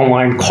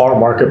online car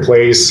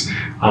marketplace.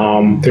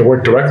 They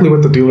work directly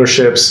with the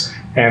dealerships,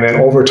 and then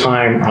over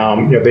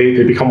time,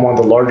 they become one of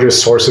the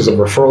largest sources of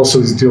referrals to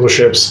these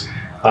dealerships.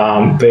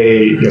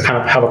 They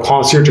kind of have a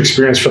concierge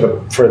experience for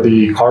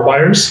the car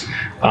buyers,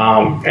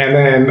 and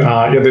then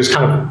they just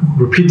kind of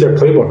repeat their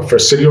playbook for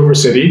city over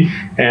city,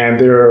 and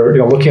they're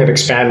looking at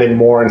expanding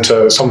more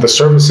into some of the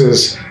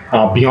services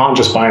beyond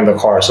just buying the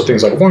car. So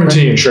things like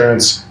warranty,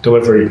 insurance,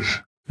 delivery.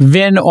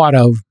 Vin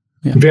Auto.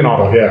 Yeah. Vin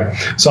Auto, yeah.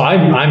 So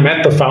I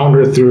met the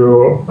founder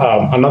through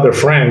another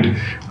friend,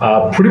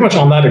 pretty much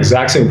on that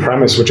exact same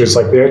premise, which is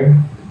like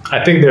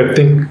I think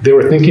they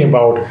were thinking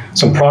about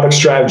some product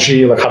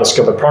strategy, like how to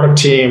scale the product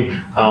team,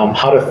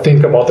 how to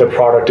think about their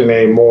product in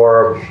a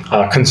more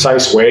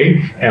concise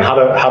way, and how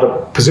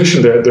to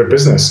position their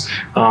business.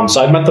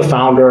 So I met the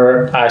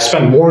founder. I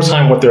spent more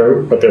time with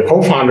their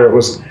co-founder, who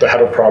was the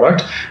head of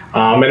product,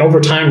 and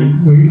over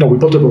time we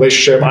built a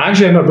relationship. I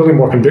actually ended up building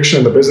more conviction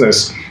in the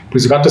business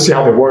because I got to see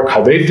how they work,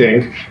 how they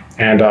think.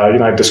 And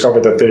I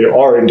discovered that they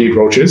are indeed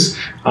roaches,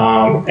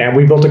 and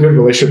we built a good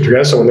relationship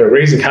together. So when they're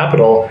raising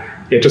capital,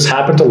 it just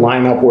happened to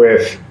line up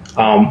with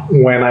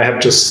when I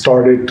had just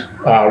started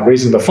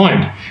raising the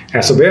fund.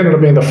 And so they ended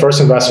up being the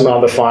first investment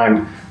on the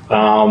fund.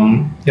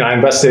 I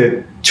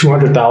invested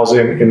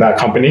 $200,000 in that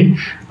company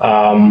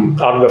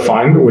out of the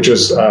fund, which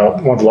is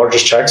one of the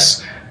largest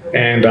checks.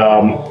 And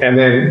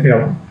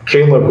then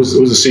Caleb, who's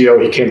the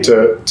CEO, he came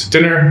to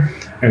dinner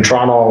in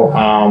Toronto.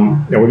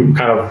 We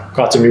kind of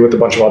got to meet with a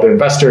bunch of other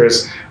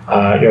investors.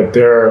 They've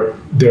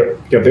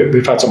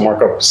had some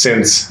markup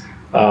since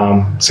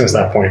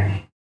that point.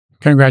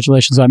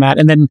 Congratulations on that.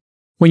 And then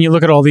when you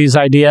look at all these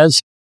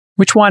ideas,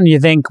 which one do you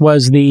think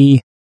was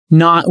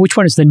which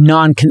one is the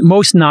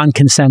most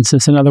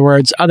non-consensus? In other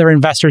words, other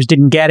investors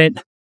didn't get it,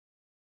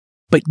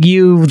 but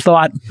you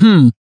thought,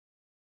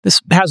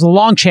 this has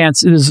long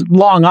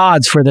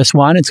odds for this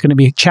one. It's going to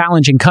be a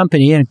challenging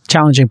company and a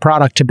challenging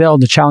product to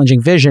build, a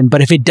challenging vision.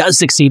 But if it does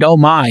succeed, oh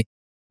my, it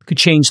could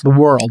change the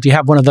world. Do you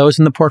have one of those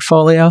in the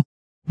portfolio?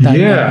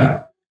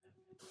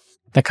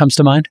 That comes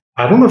to mind?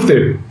 I don't know if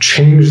they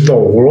changed the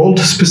world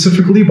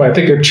specifically, but I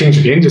think it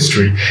changed the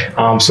industry.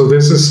 So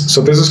there's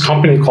this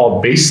company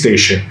called Base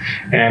Station,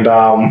 and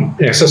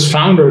it's this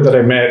founder that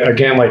I met.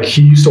 Again, like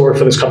he used to work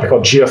for this company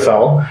called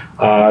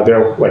GFL.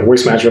 They're like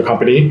waste management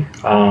company.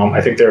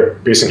 I think they're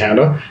based in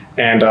Canada,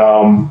 and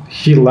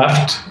he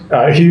left.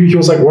 He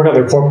was like working on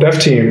their corp dev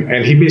team,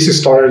 and he basically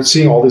started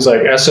seeing all these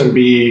like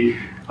SMB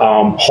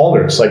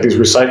haulers, like these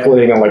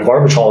recycling and like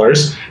garbage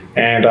haulers.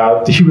 And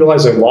he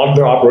realized that a lot of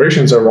their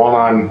operations are run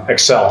on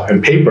Excel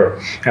and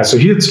paper. And so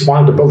he just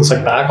wanted to build this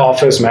like back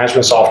office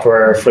management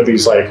software for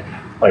these like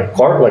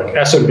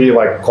SMB,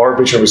 like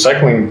garbage and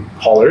recycling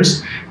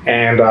haulers.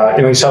 And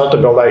he set out to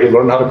build that. He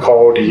learned how to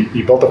code.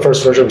 He built the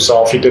first version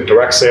himself. He did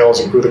direct sales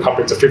and grew the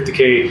company to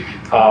 50K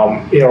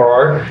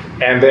ARR,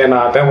 and then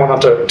went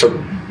on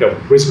to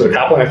raise a bit of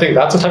capital. And I think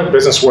that's the type of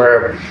business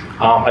where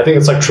I think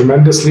it's like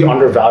tremendously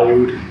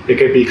undervalued. It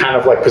could be kind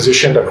of like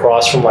positioned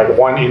across from like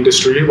one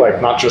industry,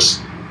 like not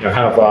just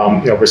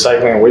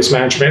recycling and waste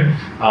management,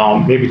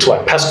 maybe to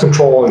like pest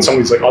control and some of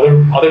these like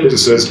other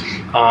businesses.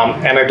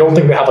 And I don't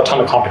think they have a ton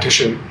of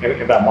competition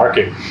in that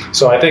market.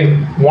 So I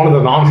think one of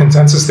the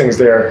non-consensus things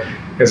there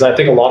is I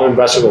think a lot of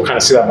investors will kind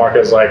of see that market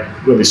as like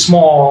really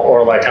small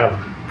or like kind of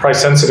price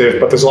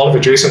sensitive, but there's a lot of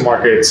adjacent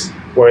markets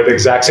where the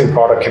exact same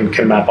product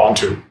can map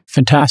onto.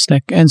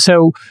 Fantastic. And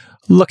so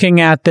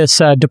looking at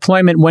this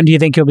deployment, when do you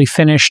think you'll be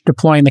finished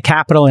deploying the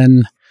capital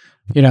and,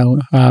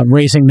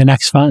 raising the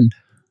next fund?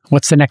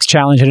 What's the next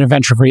challenge and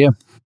adventure for you?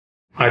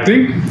 I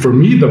think for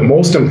me, the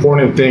most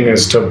important thing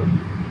is to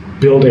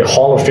build a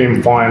Hall of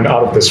Fame fund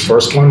out of this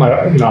first one.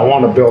 I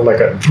want to build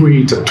like a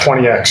 3 to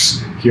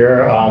 20x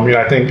here.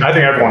 I think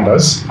everyone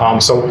does.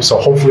 So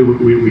hopefully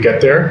we get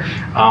there.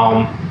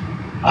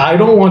 I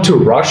don't want to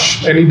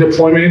rush any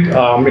deployment.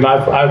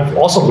 I've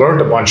also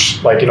learned a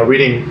bunch, like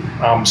reading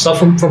stuff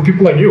from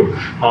people like you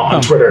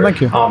on Twitter. Thank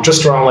you.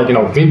 Just around like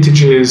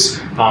vintages,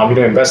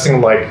 investing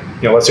in like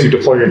let's say you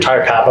deploy your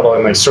entire capital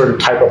in like certain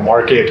type of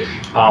market,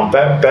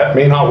 that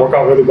may not work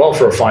out really well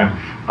for a fund.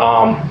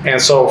 And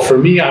so for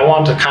me, I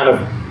want to kind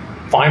of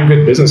find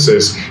good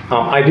businesses.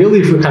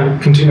 Ideally, if we kind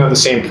of continue at the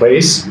same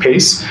pace,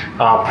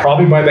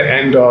 probably by the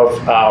end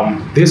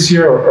of this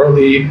year or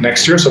early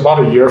next year, so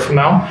about a year from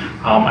now,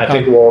 I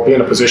think we'll be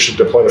in a position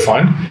to deploy the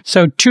fund.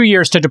 So 2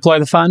 years to deploy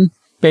the fund,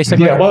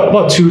 basically? Yeah,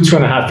 about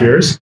 2.5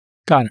 years.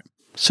 Got it.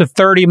 So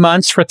 30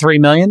 months for $3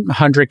 million,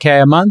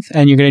 $100K a month,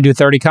 and you're going to do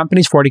 30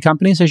 companies, 40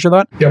 companies, is your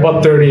thought? Yeah,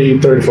 about 40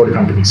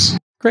 companies.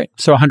 Great.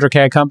 So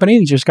 $100K a company,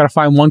 you just got to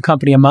find one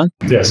company a month?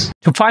 Yes.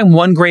 To find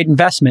one great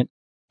investment,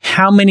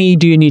 how many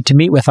do you need to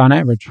meet with on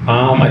average?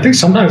 I think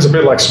sometimes it's a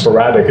bit like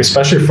sporadic,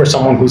 especially for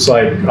someone who's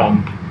like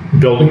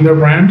building their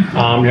brand.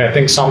 I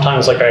think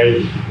sometimes like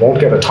I won't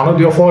get a ton of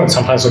deal flow, and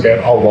sometimes I'll get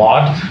a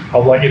lot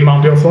of like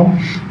inbound deal flow.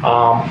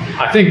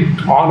 I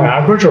think on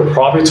average, I'll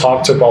probably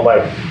talk to about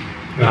like,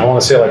 I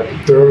want to say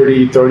like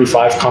 30,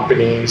 35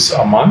 companies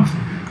a month.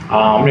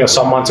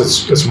 Some months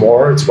it's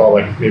more. It's about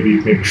like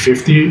maybe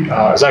 50.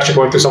 I was actually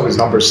going through some of these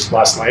numbers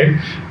last night,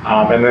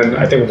 and then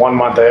I think 1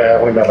 month I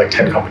only met like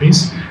 10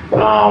 companies.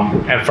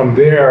 And from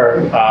there,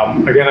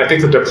 again, I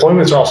think the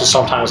deployments are also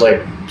sometimes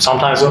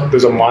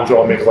there's a month where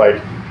I'll make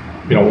like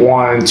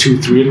 1,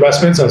 2, 3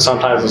 investments, and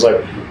sometimes there's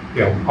like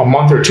a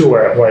month or two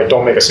where I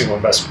don't make a single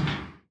investment.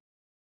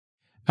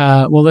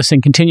 Well,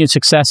 listen, continued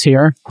success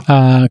here.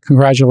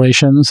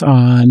 Congratulations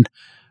on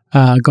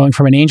going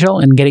from an angel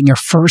and getting your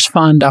first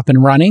fund up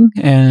and running.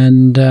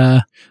 And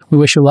we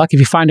wish you luck. If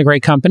you find a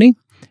great company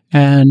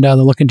and they're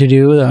looking to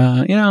do,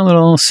 a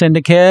little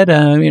syndicate,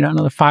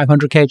 another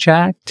 500K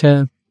check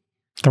to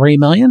 3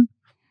 million,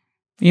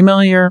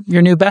 email your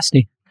new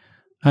bestie.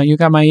 You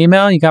got my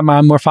email.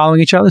 We're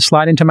following each other.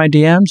 Slide into my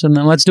DMs and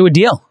then let's do a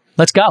deal.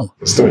 Let's go.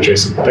 Let's do it,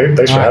 Jason.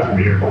 Thanks for having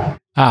me here.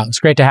 It's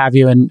great to have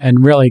you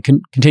and really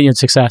continued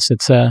success.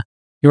 It's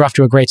you're off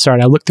to a great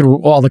start. I looked through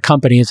all the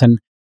companies and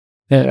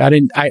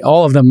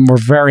all of them were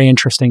very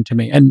interesting to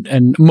me,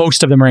 and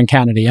most of them are in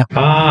Canada. Yeah,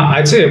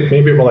 I'd say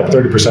maybe about like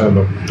 30% of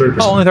them. 30%.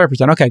 Oh, only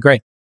 30%. Okay,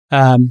 great.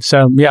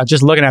 So yeah,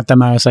 just looking at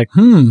them, I was like,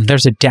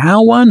 there's a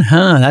DAO one,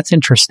 huh? That's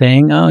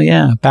interesting. Oh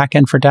yeah, back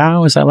end for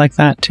DAOs, I like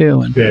that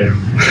too. And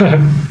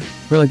yeah,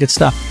 really good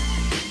stuff.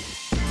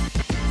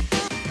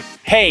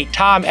 Hey,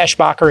 Tom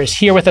Eschbacher is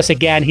here with us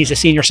again. He's a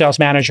senior sales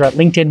manager at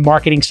LinkedIn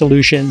Marketing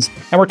Solutions.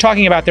 And we're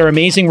talking about their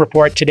amazing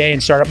report today in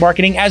startup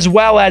marketing, as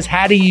well as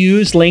how to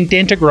use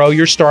LinkedIn to grow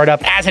your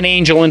startup. As an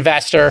angel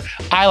investor,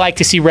 I like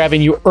to see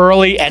revenue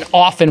early and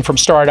often from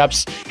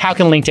startups. How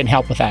can LinkedIn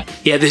help with that?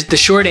 Yeah, the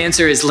short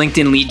answer is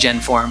LinkedIn lead gen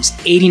forms.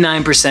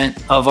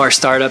 89% of our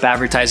startup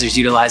advertisers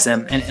utilize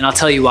them. And I'll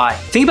tell you why.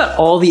 Think about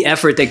all the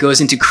effort that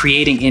goes into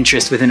creating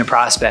interest within a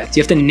prospect.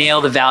 You have to nail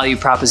the value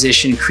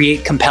proposition,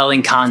 create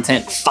compelling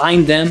content,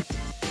 find them,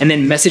 and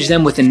then message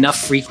them with enough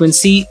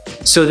frequency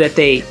so that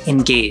they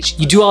engage.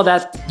 You do all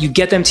that, you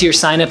get them to your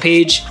sign up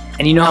page,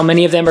 and you know how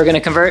many of them are going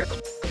to convert?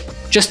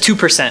 Just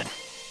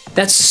 2%.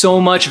 That's so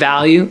much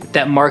value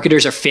that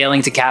marketers are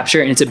failing to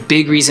capture, and it's a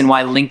big reason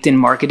why LinkedIn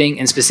marketing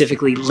and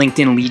specifically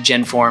LinkedIn lead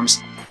gen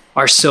forms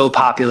are so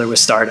popular with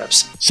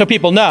startups. So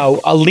people know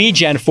a lead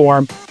gen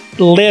form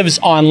lives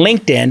on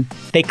LinkedIn.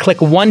 They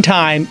click one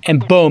time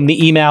and boom,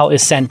 the email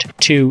is sent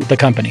to the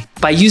company.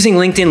 By using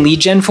LinkedIn lead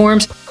gen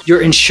forms,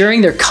 you're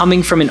ensuring they're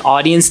coming from an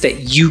audience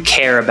that you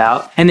care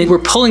about. And then we're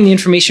pulling the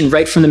information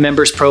right from the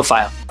member's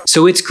profile.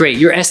 So it's great.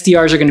 Your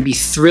SDRs are going to be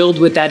thrilled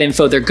with that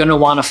info. They're going to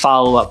want to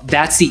follow up.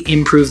 That's the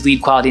improved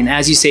lead quality. And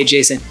as you say,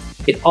 Jason,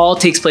 it all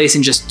takes place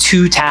in just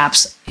 2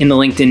 taps in the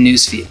LinkedIn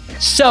newsfeed.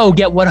 So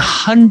get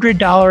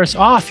 $100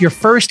 off your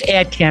first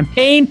ad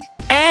campaign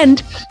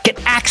and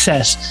get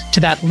access to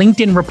that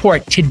LinkedIn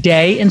report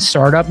today in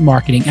startup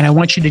marketing. And I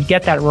want you to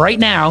get that right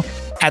now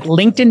at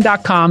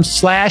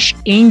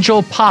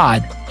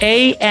linkedin.com/angelpod,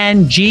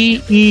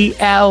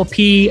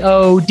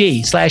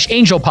 ANGELPOD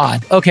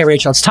 /angelpod. Okay,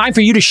 Rachel, it's time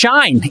for you to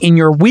shine in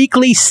your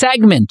weekly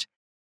segment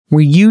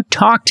where you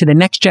talk to the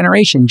next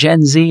generation,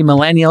 Gen Z,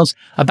 millennials,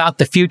 about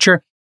the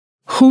future.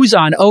 Who's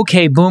on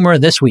OK Boomer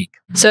this week?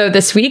 So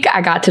this week,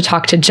 I got to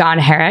talk to John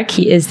Herrick.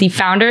 He is the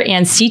founder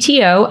and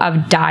CTO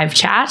of Dive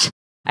Chat.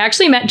 I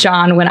actually met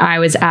John when I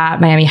was at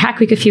Miami Hack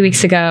Week a few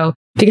weeks ago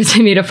because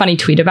I made a funny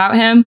tweet about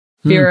him.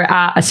 We were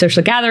at a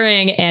social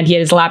gathering and he had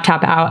his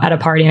laptop out at a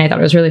party and I thought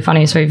it was really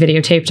funny. So I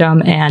videotaped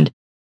him and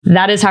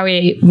that is how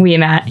we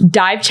met.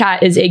 Dive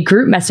Chat is a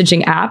group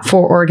messaging app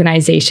for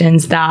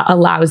organizations that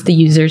allows the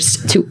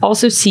users to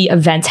also see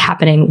events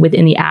happening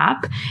within the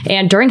app.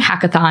 And during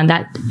Hackathon,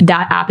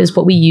 that app is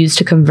what we use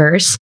to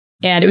converse.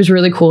 And it was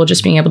really cool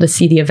just being able to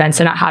see the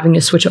events and not having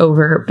to switch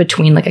over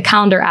between like a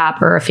calendar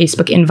app or a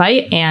Facebook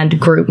invite and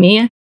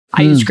GroupMe.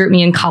 I used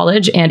GroupMe in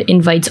college and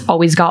invites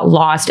always got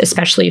lost,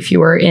 especially if you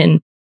were in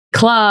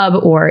club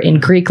or in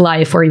Greek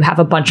life where you have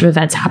a bunch of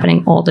events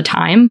happening all the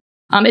time.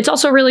 It's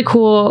also really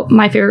cool.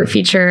 My favorite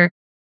feature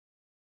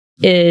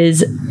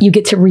is you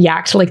get to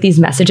react to like these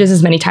messages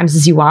as many times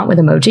as you want with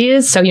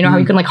emojis. So you know how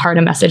you can like heart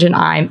a message in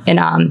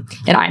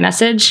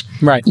iMessage?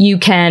 Right. You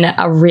can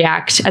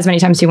react as many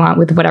times as you want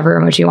with whatever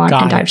emoji you want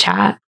in Dive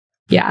Chat.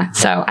 Yeah.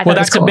 So I thought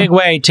that's cool. a big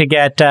way to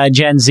get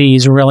Gen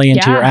Zs really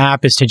into your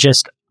app is to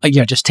just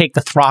take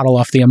the throttle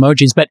off the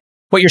emojis. But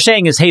what you're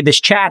saying is, hey, this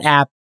chat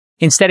app,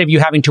 instead of you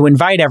having to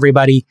invite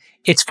everybody,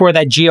 it's for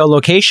that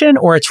geolocation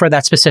or it's for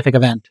that specific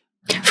event?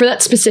 For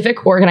that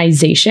specific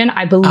organization,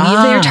 I believe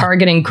they are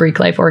targeting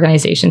Greek life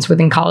organizations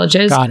within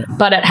colleges. Got it.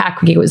 But at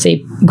Hack Week, it was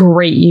a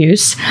great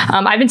use.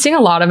 I've been seeing a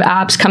lot of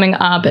apps coming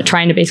up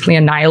trying to basically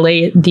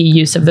annihilate the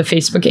use of the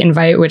Facebook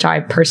invite, which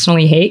I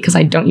personally hate because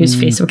I don't use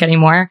Facebook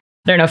anymore.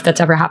 I don't know if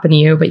that's ever happened to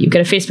you, but you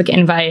get a Facebook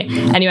invite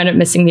and you end up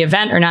missing the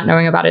event or not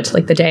knowing about it till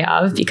like the day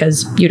of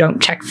because you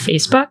don't check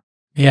Facebook.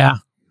 Yeah,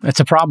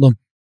 that's a problem.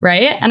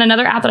 Right? And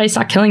another app that I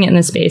saw killing it in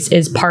this space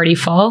is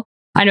Partyful.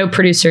 I know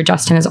producer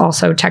Justin has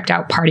also checked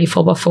out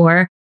Partyful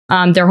before.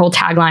 Their whole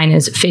tagline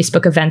is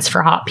Facebook events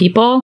for hot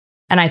people.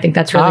 And I think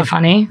that's really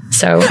funny.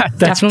 So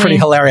that's pretty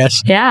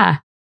hilarious. Yeah.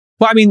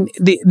 Well, I mean,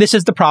 this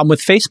is the problem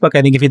with Facebook.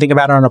 I think if you think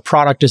about it on a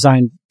product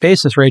design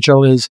basis,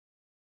 Rachel, is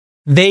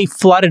they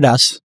flooded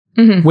us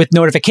with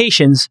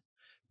notifications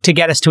to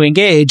get us to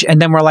engage.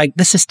 And then we're like,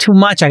 this is too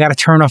much. I got to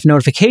turn off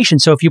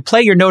notifications. So if you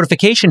play your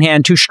notification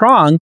hand too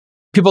strong,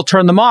 people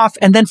turn them off.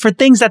 And then for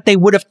things that they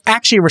would have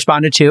actually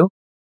responded to,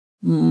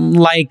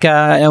 like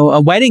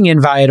a wedding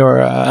invite or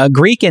a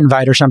Greek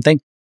invite or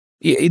something,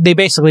 they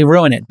basically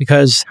ruin it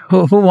because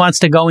who wants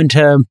to go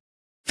into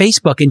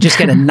Facebook and just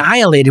get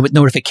annihilated with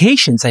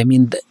notifications? I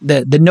mean,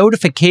 the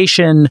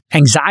notification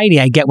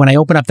anxiety I get when I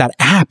open up that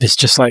app is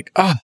just like,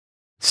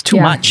 it's too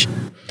much.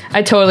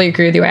 I totally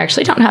agree with you. I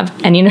actually don't have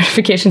any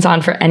notifications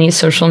on for any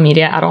social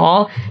media at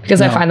all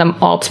because I find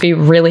them all to be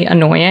really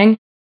annoying.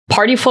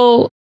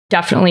 Partyful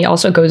definitely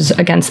also goes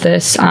against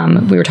this.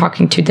 We were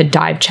talking to the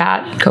Dive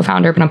Chat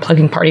co-founder, but I'm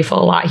plugging Partyful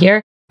a lot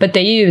here. But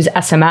they use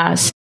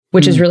SMS,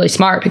 which is really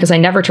smart because I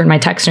never turn my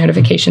text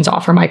notifications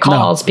off or my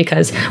calls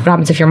because what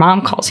happens if your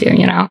mom calls you,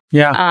 you know?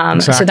 Yeah,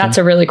 exactly. So that's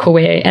a really cool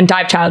way. And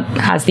Dive Chat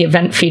has the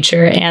event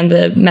feature and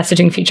the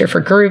messaging feature for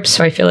groups.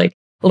 So I feel like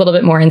a little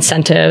bit more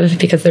incentive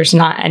because there's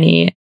not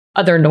any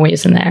other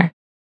noise in there.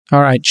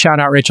 All right. Shout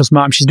out Rachel's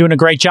mom. She's doing a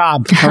great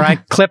job. All right.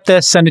 Clip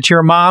this, send it to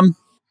your mom.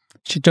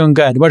 She's doing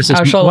good. What is this?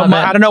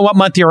 I don't know what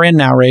month you're in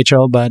now,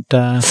 Rachel, but...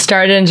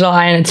 Started in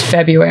July and it's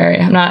February.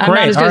 I'm not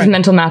as good as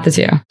mental math as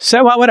you.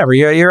 So, well, whatever.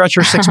 You're at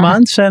your 6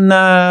 months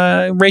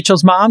and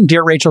Rachel's mom,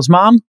 dear Rachel's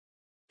mom,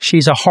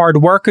 she's a hard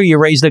worker. You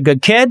raised a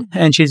good kid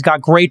and she's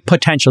got great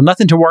potential.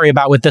 Nothing to worry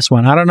about with this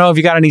one. I don't know if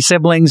you got any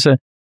siblings.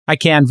 I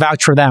can't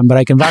vouch for them, but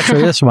I can vouch for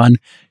this one.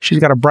 She's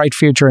got a bright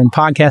future in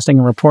podcasting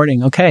and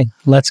reporting. Okay,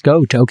 let's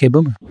go to OK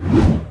Boomer.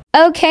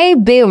 OK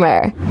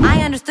Boomer.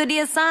 I understood the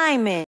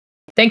assignment.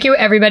 Thank you,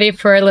 everybody,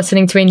 for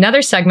listening to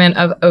another segment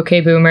of OK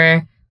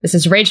Boomer. This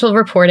is Rachel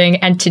reporting,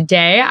 and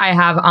today I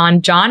have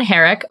on John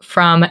Herrick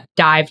from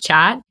Dive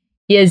Chat.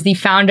 He is the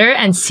founder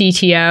and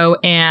CTO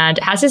and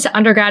has his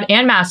undergrad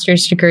and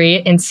master's degree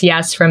in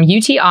CS from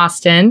UT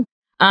Austin,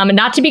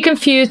 not to be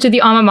confused with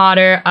the alma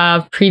mater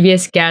of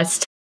previous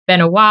guest Ben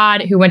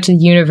Awad, who went to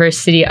the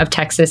University of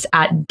Texas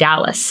at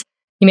Dallas.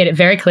 He made it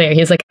very clear.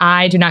 He's like,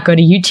 I do not go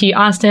to UT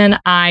Austin,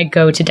 I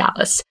go to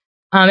Dallas.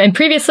 And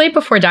previously,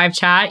 before Dive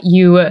Chat,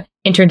 you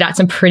interned at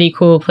some pretty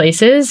cool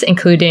places,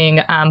 including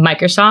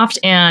Microsoft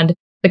and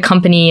the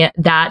company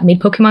that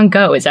made Pokemon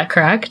Go. Is that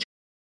correct?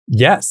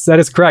 Yes, that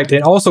is correct.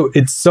 And also,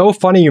 it's so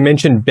funny you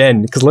mentioned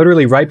Ben, because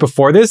literally right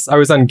before this, I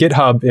was on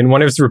GitHub in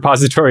one of his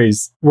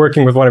repositories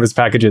working with one of his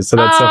packages. So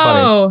that's so funny.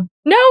 Oh,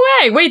 no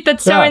way. Wait,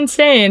 that's so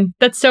insane.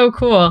 That's so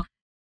cool.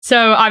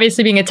 So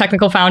obviously being a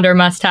technical founder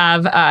must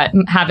have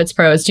its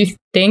pros. Do you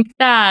think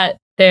that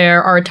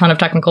there are a ton of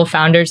technical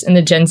founders in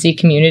the Gen Z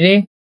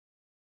community?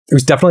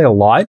 There's definitely a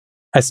lot.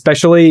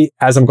 especially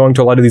as I'm going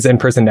to a lot of these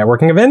in-person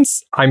networking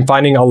events, I'm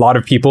finding a lot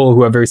of people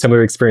who have very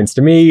similar experience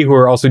to me, who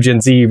are also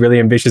Gen Z, really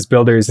ambitious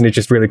builders, and it's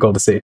just really cool to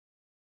see.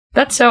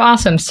 That's so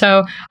awesome.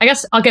 So I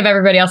guess I'll give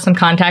everybody else some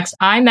context.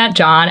 I met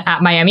John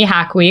at Miami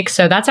Hack Week,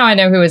 so that's how I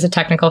know who is a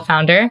technical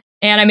founder.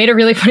 And I made a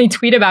really funny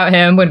tweet about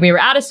him when we were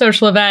at a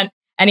social event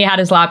and he had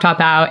his laptop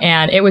out,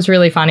 and it was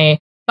really funny.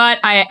 But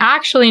I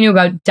actually knew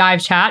about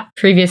Dive Chat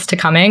previous to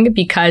coming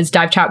because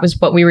Dive Chat was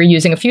what we were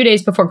using a few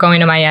days before going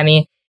to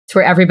Miami. It's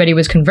where everybody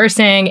was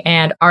conversing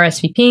and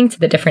RSVPing to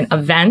the different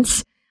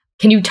events.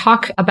 Can you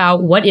talk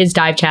about what is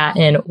Dive Chat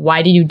and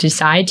why did you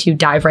decide to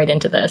dive right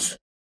into this?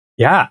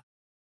 Yeah.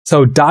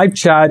 So Dive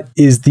Chat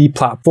is the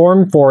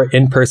platform for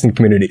in-person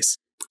communities.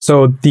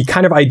 So the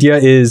kind of idea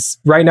is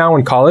right now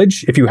in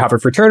college, if you have a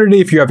fraternity,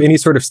 if you have any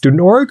sort of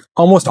student org,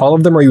 almost all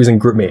of them are using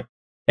GroupMe.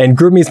 And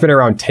GroupMe has been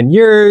around 10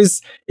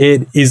 years.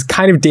 It is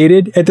kind of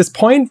dated at this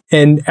point,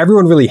 and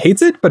everyone really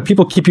hates it, but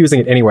people keep using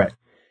it anyway.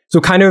 So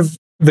kind of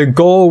the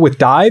goal with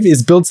Dive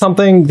is build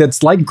something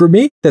that's like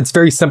GroupMe, that's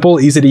very simple,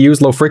 easy to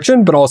use, low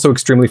friction, but also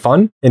extremely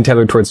fun and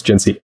tailored towards Gen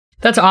Z.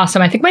 That's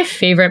awesome. I think my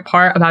favorite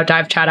part about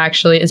Dive Chat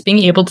actually is being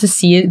able to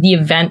see the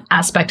event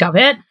aspect of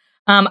it.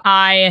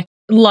 I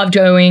loved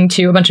going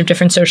to a bunch of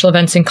different social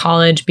events in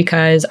college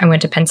because I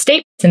went to Penn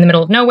State. It's in the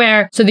middle of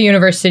nowhere. So the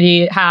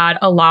university had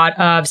a lot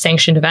of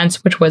sanctioned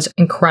events, which was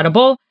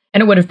incredible.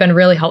 And it would have been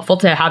really helpful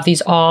to have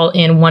these all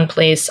in one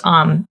place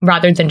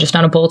rather than just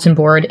on a bulletin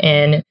board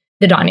in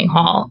the dining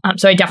hall.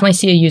 So I definitely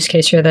see a use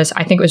case for this.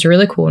 I think it was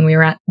really cool when we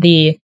were at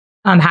the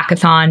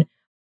hackathon.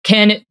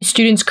 Can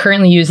students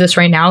currently use this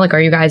right now? Like, are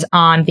you guys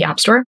on the App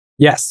Store?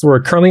 Yes, we're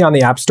currently on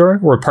the App Store.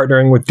 We're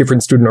partnering with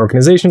different student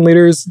organization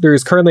leaders.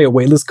 There's currently a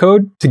waitlist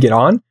code to get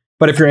on.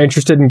 But if you're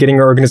interested in getting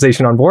your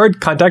organization on board,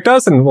 contact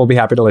us and we'll be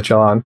happy to let you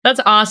on. That's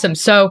awesome.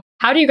 So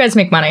how do you guys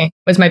make money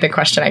was my big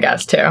question, I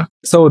guess, too.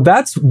 So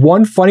that's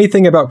one funny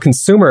thing about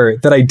consumer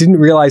that I didn't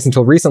realize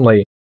until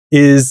recently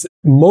is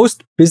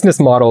most business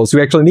models,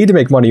 you actually need to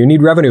make money, you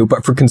need revenue.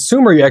 But for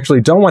consumer, you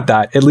actually don't want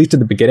that, at least at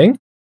the beginning.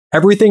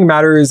 Everything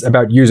matters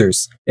about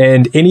users,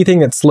 and anything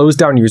that slows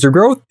down user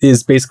growth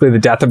is basically the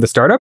death of the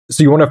startup.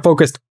 So you want to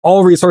focus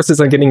all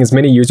resources on getting as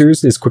many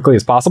users as quickly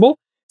as possible.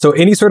 So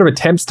any sort of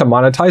attempts to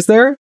monetize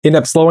there end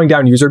up slowing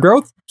down user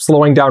growth,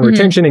 slowing down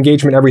retention,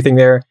 engagement, everything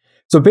there.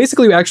 So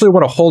basically, we actually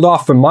want to hold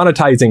off from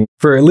monetizing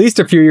for at least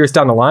a few years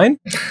down the line.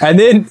 And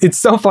then it's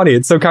so funny,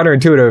 it's so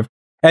counterintuitive.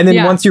 And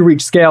then once you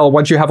reach scale,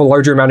 once you have a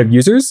larger amount of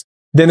users,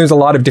 then there's a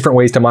lot of different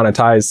ways to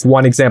monetize.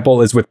 One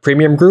example is with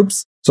premium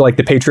groups. So like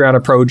the Patreon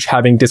approach,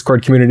 having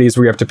Discord communities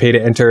where you have to pay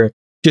to enter,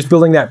 just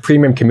building that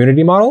premium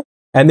community model.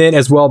 And then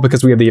as well,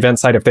 because we have the event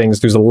side of things,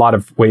 there's a lot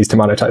of ways to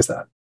monetize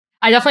that.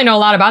 I definitely know a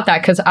lot about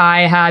that because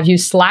I have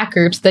used Slack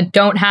groups that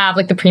don't have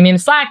like the premium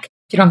Slack.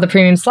 If you don't have the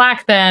premium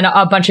Slack, then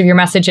a bunch of your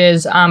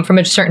messages from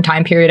a certain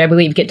time period, I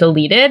believe, get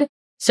deleted.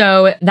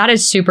 So that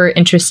is super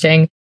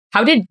interesting.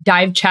 How did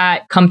Dive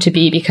Chat come to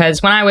be?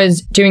 Because when I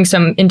was doing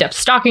some in-depth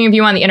stalking of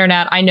you on the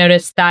internet, I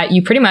noticed that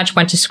you pretty much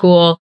went to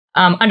school,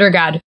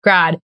 undergrad,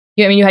 grad.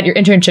 You had your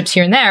internships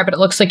here and there, but it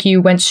looks like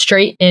you went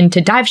straight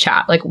into Dive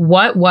Chat. Like,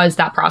 what was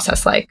that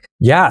process like?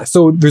 Yeah,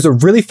 so there's a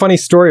really funny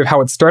story of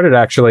how it started,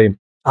 actually.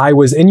 I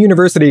was in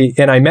university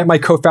and I met my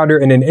co-founder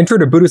in an Intro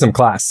to Buddhism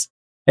class.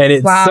 And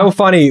it's so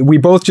funny. We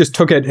both just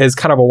took it as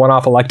kind of a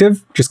one-off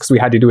elective just because we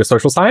had to do a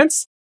social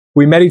science.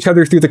 We met each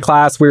other through the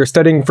class. We were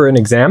studying for an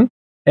exam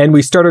and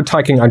we started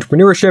talking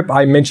entrepreneurship.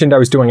 I mentioned I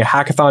was doing a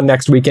hackathon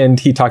next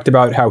weekend. He talked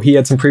about how he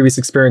had some previous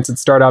experience at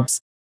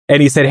startups.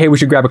 And he said, hey, we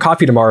should grab a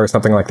coffee tomorrow or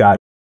something like that.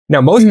 Now,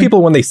 most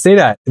people, when they say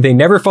that, they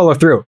never follow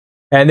through.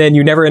 And then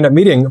you never end up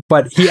meeting.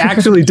 But he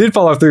actually did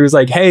follow through. He was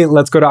like, hey,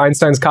 let's go to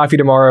Einstein's coffee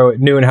tomorrow at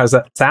noon. How's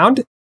that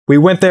sound? We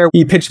went there.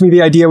 He pitched me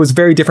the idea. It was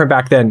very different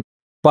back then.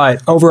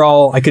 But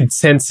overall, I could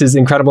sense his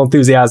incredible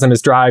enthusiasm,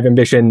 his drive,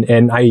 ambition,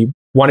 and I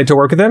wanted to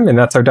work with him. And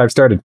that's how Dive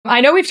started. I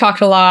know we've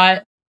talked a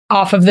lot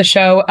off of the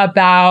show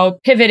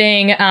about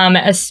pivoting,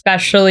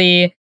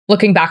 especially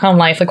looking back on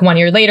life like 1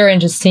 year later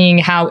and just seeing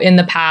how in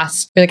the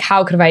past, like,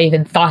 how could have I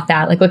even thought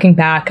that? Like looking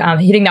back,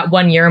 hitting that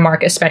 1 year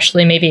mark,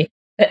 especially maybe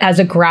as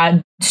a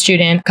grad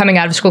student coming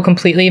out of school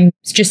completely,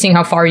 just seeing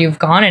how far you've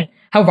gone and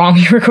how wrong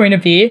you were going to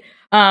be.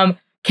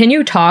 Can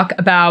you talk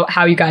about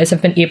how you guys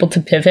have been able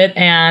to pivot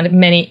and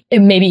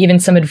maybe even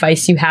some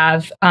advice you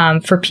have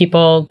for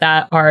people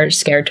that are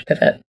scared to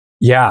pivot?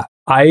 Yeah,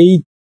 I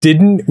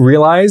didn't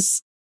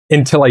realize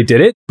until I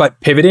did it, but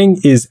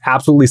pivoting is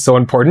absolutely so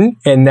important,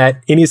 and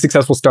that any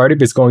successful startup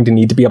is going to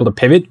need to be able to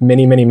pivot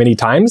many, many, many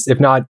times, if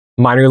not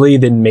minorly,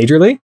 then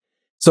majorly.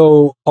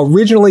 So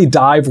originally,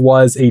 Dive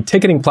was a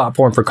ticketing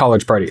platform for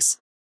college parties.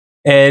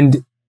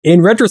 And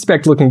in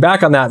retrospect, looking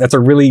back on that, that's a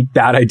really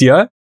bad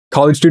idea.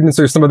 College students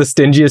are some of the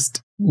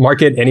stingiest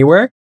market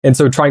anywhere. And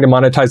so trying to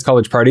monetize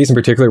college parties in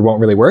particular won't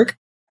really work.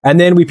 And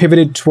then we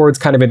pivoted towards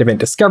kind of an event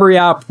discovery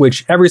app,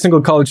 which every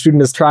single college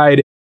student has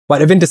tried.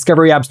 But event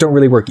discovery apps don't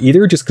really work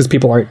either just because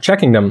people aren't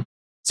checking them.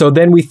 So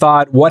then we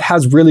thought, what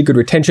has really good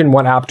retention?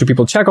 What app do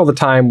people check all the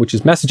time? Which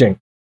is messaging.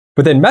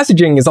 But then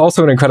messaging is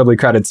also an incredibly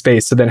crowded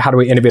space. So then how do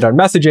we innovate on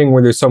messaging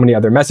when there's so many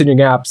other messaging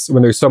apps,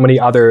 when there's so many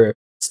other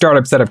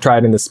startups that have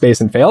tried in this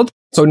space and failed.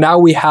 So now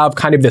we have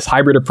kind of this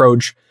hybrid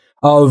approach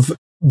of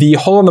the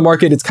hole in the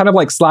market. It's kind of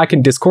like Slack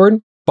and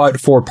Discord, but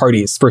for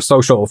parties, for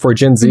social, for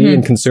Gen Z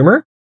and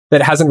consumer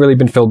that hasn't really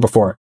been filled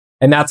before.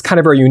 And that's kind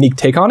of our unique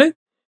take on it.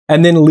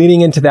 And then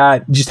leaning into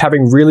that, just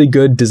having really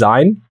good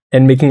design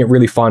and making it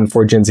really fun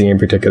for Gen Z in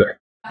particular.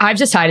 I've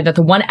decided that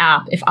the one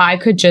app, if I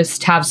could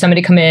just have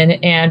somebody come in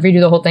and redo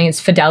the whole thing, is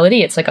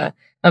Fidelity. It's like a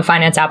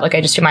finance app. Like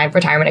I just do my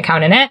retirement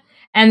account in it.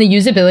 And the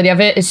usability of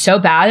it is so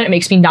bad that it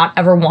makes me not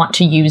ever want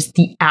to use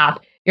the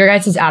app. Your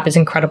guys' app is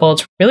incredible.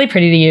 It's really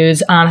pretty to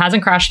use.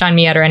 Hasn't crashed on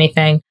me yet or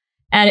anything.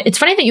 And it's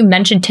funny that you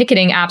mentioned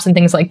ticketing apps and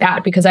things like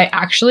that, because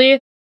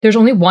there's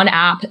only one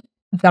app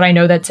that I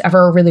know that's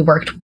ever really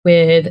worked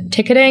with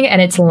ticketing,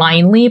 and it's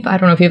Line Leap. I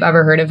don't know if you've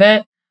ever heard of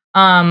it.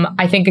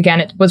 I think, again,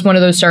 it was one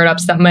of those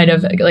startups that might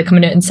have like come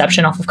into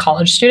inception off of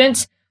college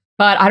students,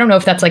 but I don't know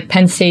if that's like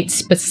Penn State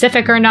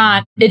specific or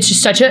not. It's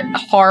just such a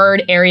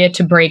hard area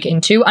to break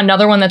into.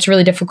 Another one that's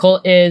really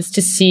difficult is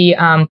to see,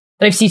 that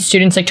I've seen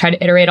students like try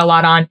to iterate a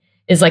lot on,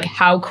 is like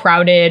how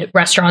crowded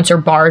restaurants or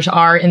bars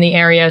are in the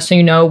area, so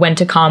you know when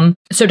to come.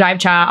 So Dive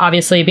Chat,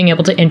 obviously being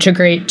able to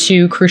integrate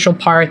two crucial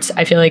parts,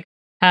 I feel like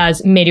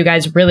has made you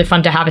guys really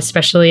fun to have,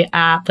 especially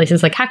at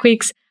places like Hack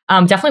Weeks.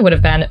 Definitely would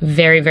have been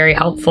very, very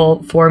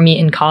helpful for me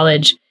in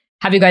college.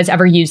 Have you guys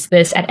ever used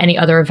this at any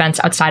other events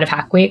outside of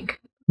Hack Week?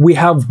 We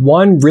have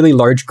one really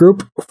large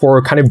group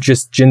for kind of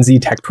just Gen Z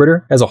tech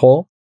Twitter as a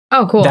whole.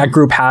 Oh, cool. That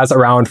group has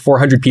around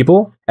 400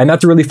 people. And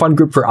that's a really fun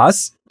group for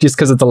us, just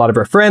because it's a lot of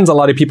our friends, a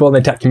lot of people in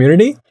the tech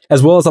community,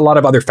 as well as a lot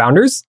of other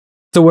founders.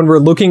 So when we're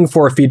looking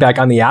for feedback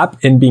on the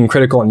app and being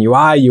critical on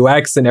UI,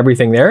 UX, and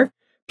everything there,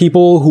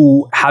 people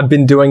who have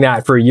been doing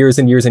that for years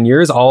and years and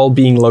years, all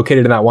being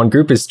located in that one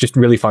group, is just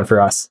really fun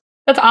for us.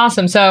 That's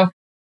awesome. So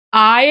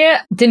I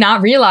did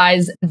not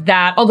realize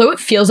that although it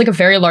feels like a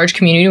very large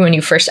community when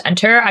you first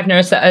enter, I've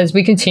noticed that as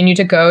we continue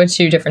to go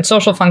to different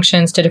social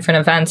functions, to different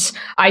events,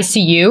 I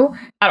see you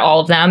at all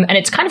of them. And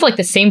it's kind of like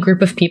the same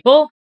group of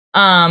people.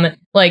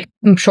 Like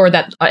I'm sure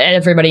that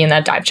everybody in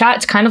that Dive Chat,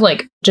 it's kind of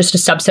like just a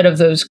subset of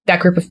that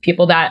group of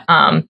people that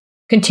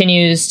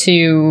continues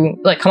to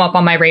like come up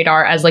on my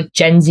radar as like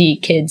Gen Z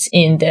kids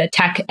in the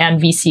tech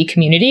and VC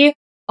community.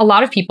 A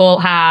lot of people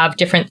have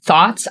different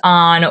thoughts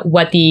on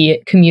what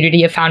the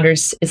community of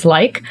founders is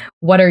like.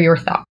 What are your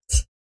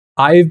thoughts?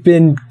 I've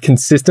been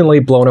consistently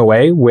blown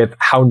away with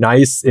how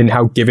nice and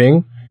how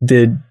giving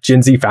the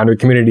Gen Z founder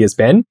community has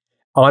been.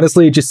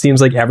 Honestly, it just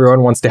seems like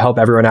everyone wants to help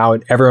everyone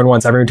out. Everyone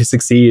wants everyone to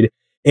succeed.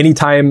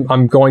 Anytime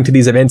I'm going to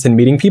these events and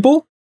meeting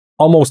people,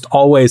 almost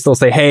always they'll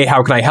say, hey,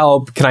 how can I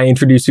help? Can I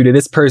introduce you to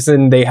this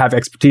person? They have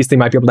expertise. They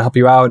might be able to help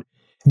you out.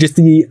 Just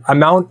the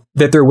amount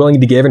that they're willing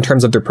to give in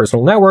terms of their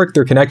personal network,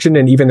 their connection,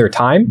 and even their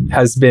time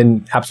has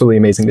been absolutely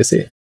amazing to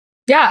see.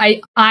 Yeah,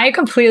 I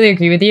completely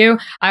agree with you.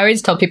 I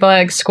always tell people I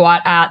like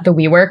squat at the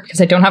WeWork because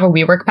I don't have a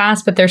WeWork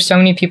pass, but there's so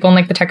many people in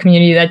like the tech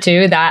community that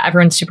do that.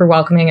 Everyone's super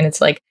welcoming, and it's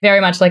like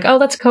very much like, oh,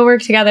 let's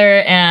co-work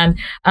together, and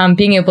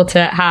being able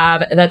to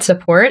have that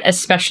support,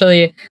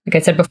 especially like I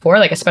said before,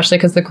 like especially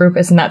because the group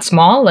isn't that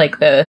small, like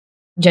the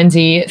Gen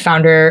Z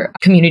founder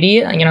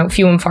community,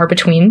 few and far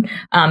between.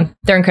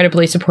 They're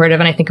incredibly supportive,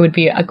 and I think it would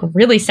be a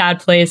really sad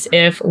place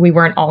if we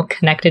weren't all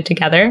connected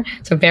together.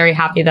 So very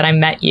happy that I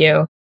met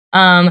you.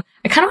 I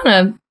kind of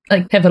want to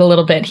like pivot a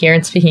little bit here.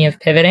 And speaking of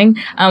pivoting,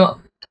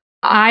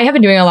 I have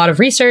been doing a lot of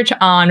research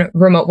on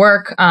remote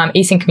work,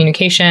 async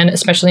communication,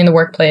 especially in the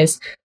workplace.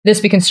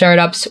 This Week in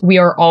Startups, we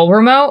are all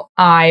remote.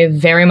 I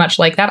very much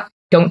like that.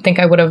 Don't think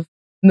I would have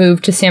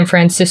moved to San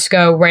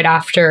Francisco right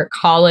after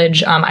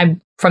college. I'm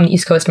from the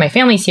East Coast. My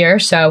family's here.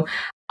 So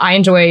I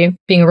enjoy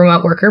being a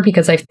remote worker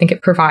because I think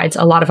it provides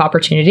a lot of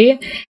opportunity.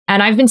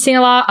 And I've been seeing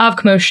a lot of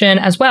commotion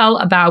as well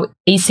about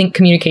async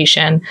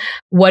communication.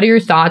 What are your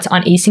thoughts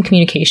on async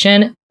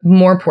communication?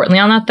 More importantly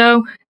on that,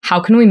 though, how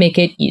can we make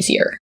it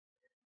easier?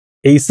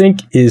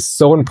 Async is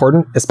so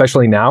important,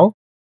 especially now.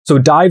 So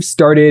Dive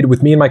started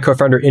with me and my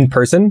co-founder in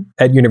person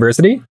at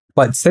university.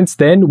 But since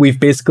then, we've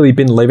basically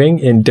been living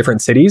in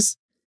different cities.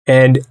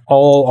 And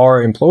all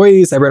our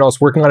employees, everyone else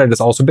working on it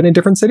has also been in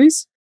different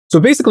cities. So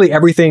basically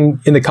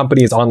everything in the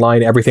company is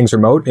online, everything's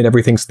remote, and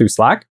everything's through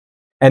Slack.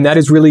 And that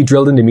has really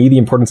drilled into me the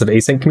importance of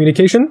async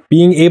communication.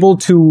 Being able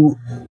to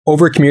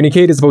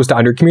over-communicate as opposed to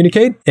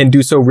under-communicate and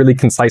do so really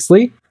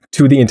concisely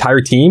to the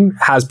entire team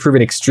has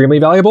proven extremely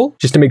valuable,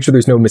 just to make sure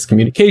there's no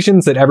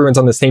miscommunications, that everyone's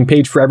on the same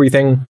page for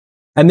everything.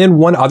 And then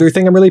one other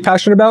thing I'm really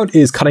passionate about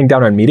is cutting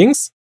down on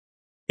meetings.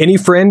 Any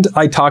friend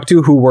I talk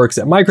to who works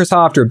at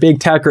Microsoft or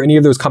big tech or any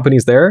of those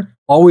companies there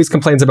always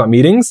complains about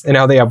meetings and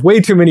how they have way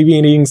too many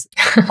meetings.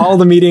 All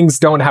the meetings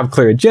don't have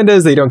clear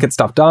agendas. They don't get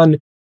stuff done.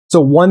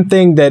 So one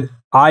thing that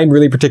I'm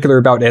really particular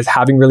about is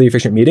having really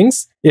efficient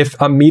meetings. If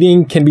a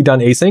meeting can be done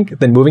async,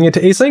 then moving it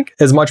to async.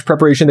 As much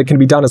preparation that can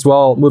be done as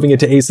well, moving it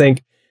to async.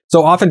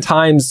 So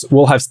oftentimes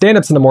we'll have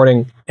stand-ups in the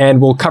morning and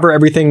we'll cover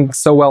everything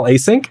so well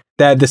async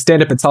that the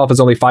stand-up itself is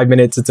only 5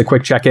 minutes. It's a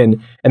quick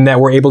check-in, and that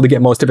we're able to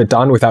get most of it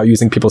done without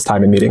using people's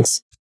time in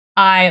meetings.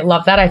 I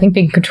love that. I think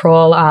being in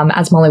control,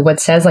 as Molly Wood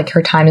says, like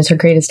her time is her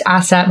greatest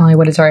asset. Molly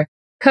Wood is our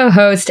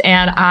co-host,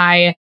 and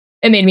I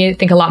it made me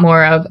think a lot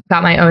more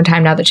about my own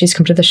time now that she's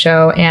come to the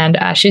show. And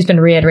she's been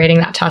reiterating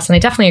that to us. And I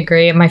definitely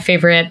agree. My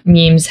favorite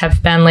memes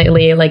have been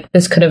lately, like,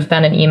 this could have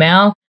been an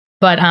email.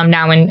 But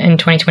now in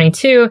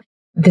 2022,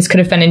 this could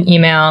have been an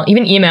email.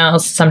 Even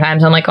emails,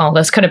 sometimes I'm like, oh,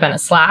 this could have been a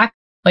Slack.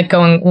 Like,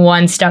 going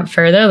one step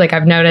further, like,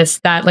 I've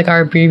noticed that, like,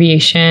 our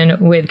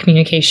abbreviation with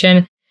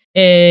communication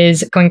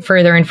is going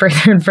further and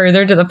further and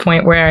further, to the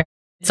point where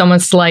it's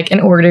almost like, in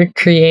order to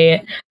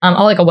create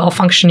like a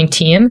well-functioning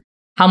team,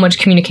 how much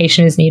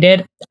communication is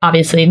needed.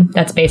 Obviously,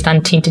 that's based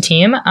on team to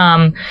team.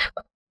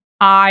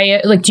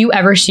 Do you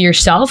ever see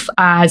yourself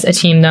as a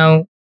team,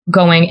 though,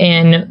 going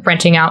in,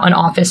 renting out an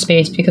office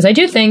space? Because I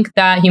do think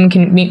that human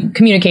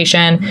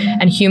communication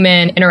and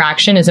human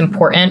interaction is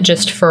important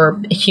just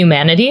for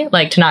humanity,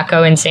 like, to not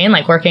go insane.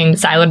 Like, working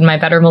siloed in my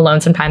bedroom alone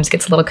sometimes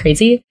gets a little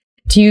crazy.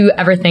 Do you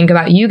ever think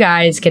about you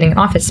guys getting an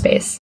office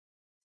space?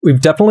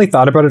 We've definitely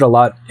thought about it a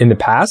lot in the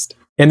past.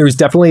 And there's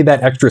definitely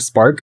that extra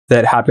spark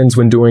that happens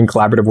when doing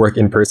collaborative work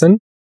in person.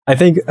 I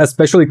think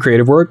especially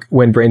creative work,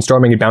 when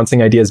brainstorming and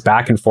bouncing ideas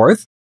back and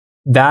forth,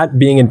 that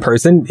being in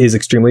person is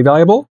extremely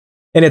valuable.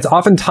 And it's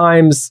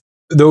oftentimes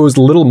those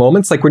little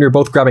moments, like when you're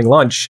both grabbing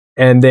lunch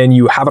and then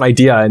you have an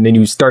idea and then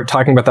you start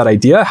talking about that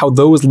idea, how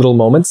those little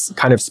moments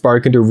kind of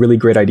spark into really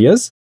great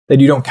ideas that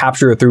you don't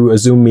capture through a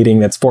Zoom meeting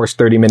that's forced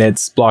 30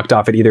 minutes blocked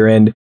off at either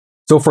end.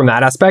 So from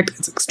that aspect,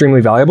 it's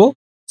extremely valuable.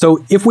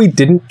 So if we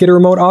didn't get a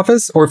remote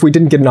office, or if we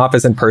didn't get an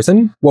office in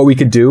person, what we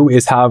could do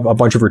is have a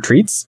bunch of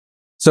retreats.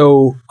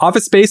 So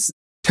office space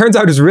turns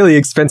out is really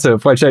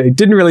expensive, which I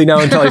didn't really know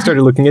until I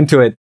started looking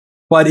into it.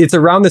 But it's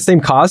around the same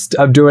cost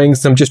of doing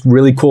some just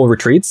really cool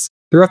retreats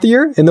throughout the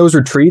year. And those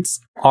retreats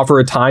offer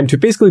a time to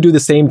basically do the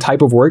same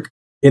type of work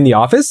in the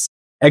office,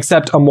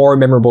 except a more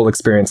memorable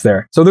experience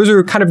there. So those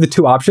are kind of the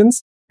two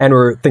options. And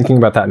we're thinking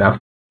about that now.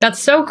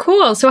 That's so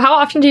cool. So how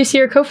often do you see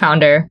your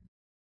co-founder?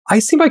 I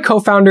see my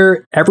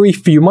co-founder every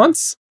few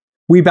months.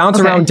 We bounce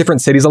around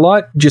different cities a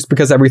lot just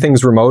because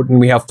everything's remote and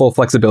we have full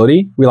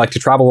flexibility. We like to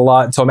travel a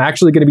lot. So I'm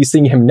actually going to be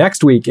seeing him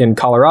next week in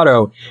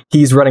Colorado.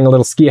 He's running a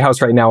little ski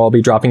house right now. I'll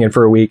be dropping in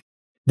for a week.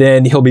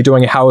 Then he'll be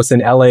doing a house in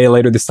LA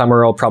later this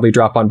summer. I'll probably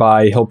drop on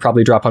by. He'll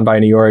probably drop on by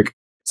New York.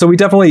 So we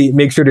definitely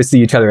make sure to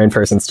see each other in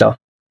person still.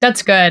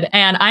 That's good.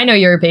 And I know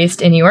you're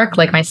based in New York,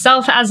 like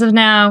myself as of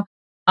now.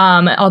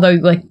 Although,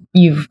 like,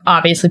 you've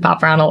obviously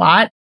popped around a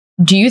lot.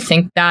 Do you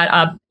think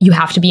that you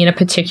have to be in a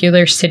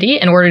particular city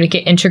in order to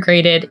get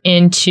integrated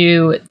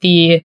into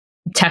the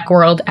tech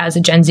world as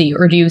a Gen Z?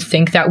 Or do you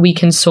think that we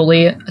can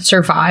solely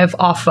survive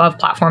off of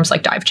platforms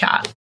like Dive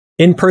Chat?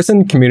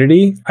 In-person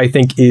community, I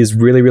think, is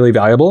really, really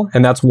valuable.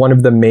 And that's one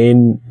of the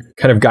main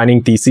kind of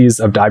guiding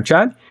theses of Dive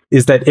Chat,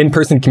 is that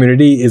in-person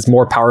community is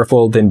more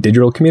powerful than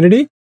digital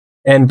community.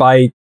 And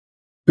by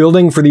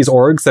building for these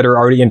orgs that are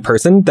already in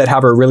person, that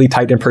have a really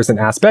tight in-person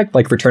aspect,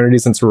 like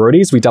fraternities and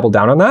sororities, we double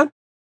down on that.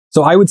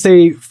 So I would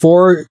say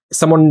for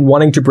someone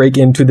wanting to break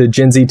into the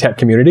Gen Z tech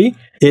community,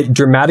 it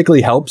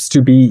dramatically helps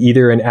to be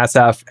either in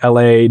SF,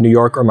 LA, New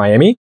York, or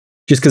Miami,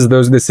 just because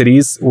those are the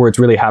cities where it's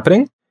really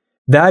happening.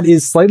 That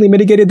is slightly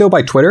mitigated, though,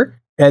 by Twitter,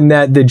 and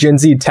that the Gen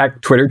Z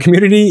tech Twitter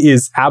community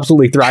is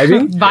absolutely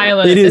thriving.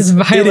 Violent. It is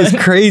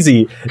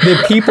crazy.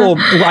 The people,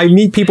 I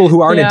meet people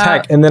who aren't in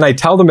tech, and then I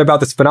tell them about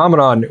this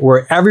phenomenon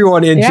where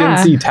everyone in Gen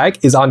Z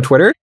tech is on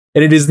Twitter,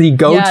 and it is the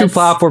go-to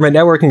platform at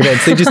networking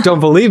events. They just don't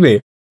believe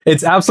me.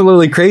 It's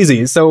absolutely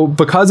crazy. So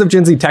because of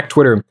Gen Z tech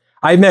Twitter,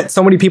 I've met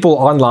so many people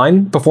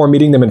online before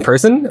meeting them in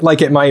person.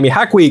 Like at Miami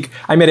Hack Week,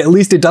 I met at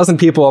least a dozen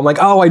people. I'm like,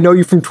 oh, I know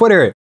you from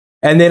Twitter.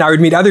 And then I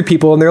would meet other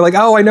people and they're like,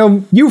 oh, I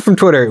know you from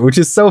Twitter, which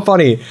is so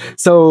funny.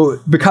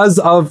 So because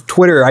of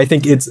Twitter, I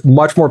think it's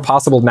much more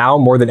possible now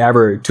more than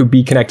ever to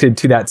be connected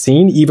to that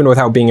scene, even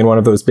without being in one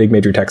of those big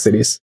major tech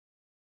cities.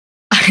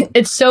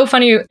 It's so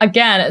funny.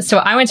 Again, so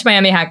I went to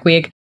Miami Hack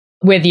Week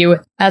with you.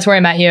 That's where I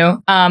met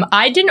you.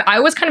 I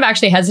was kind of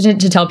actually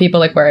hesitant to tell people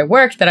like where I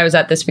worked, that I was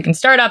at This Week in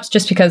Startups,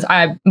 just because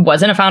I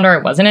wasn't a founder, I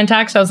wasn't in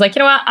tech. So I was like, you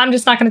know what? I'm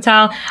just not going to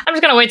tell. I'm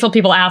just going to wait till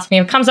people ask me.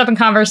 If it comes up in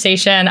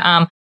conversation.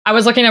 I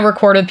was looking to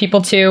record with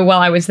people too while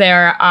I was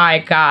there. I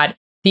got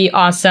the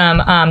awesome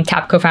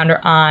Tap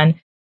co-founder on,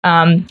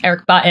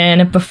 Eric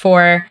Button,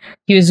 before.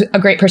 He was a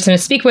great person to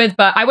speak with,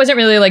 but I wasn't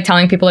really like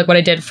telling people like what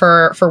I did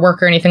for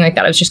work or anything like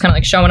that. I was just kind of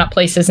like showing up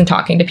places and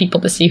talking to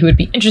people to see who would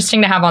be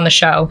interesting to have on the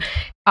show.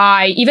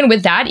 Even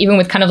with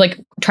kind of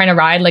like trying to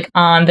ride like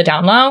on the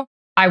down low,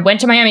 I went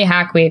to Miami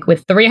Hack Week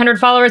with 300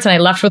 followers and I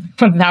left with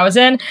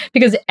 1,000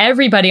 because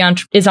everybody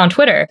is on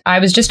Twitter. I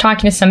was just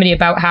talking to somebody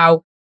about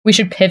how we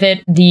should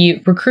pivot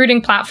the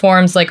recruiting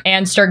platforms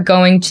and start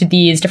going to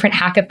these different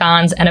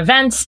hackathons and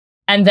events,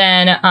 and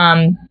then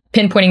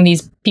pinpointing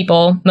these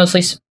people,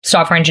 mostly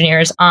software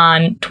engineers,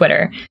 on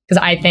Twitter,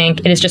 because I think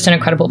it is just an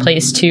incredible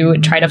place to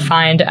try to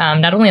find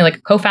not only like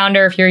a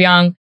co-founder if you're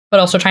young, but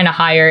also trying to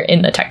hire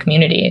in the tech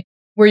community.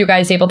 Were you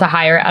guys able to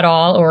hire at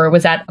all, or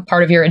was that a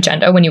part of your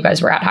agenda when you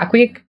guys were at Hack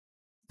Week?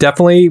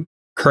 Definitely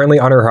currently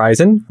on our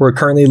horizon. We're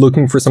currently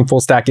looking for some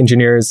full stack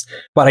engineers,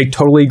 but I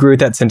totally agree with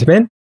that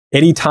sentiment.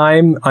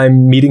 Anytime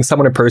I'm meeting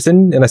someone in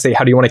person and I say,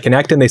 how do you want to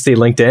connect? And they say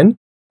LinkedIn,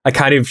 I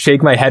kind of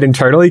shake my head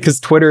internally because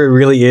Twitter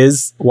really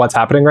is what's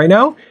happening right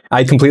now.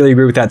 I completely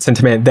agree with that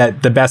sentiment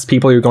that the best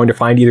people you're going to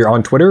find either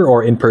on Twitter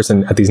or in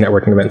person at these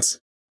networking events.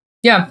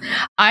 Yeah,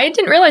 I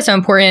didn't realize how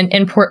important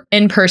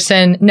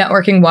in-person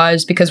networking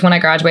was, because when I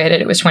graduated,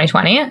 it was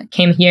 2020. I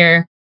came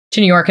here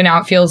to New York, and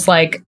now it feels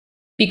like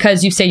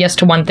because you say yes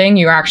to one thing,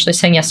 you're actually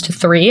saying yes to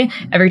three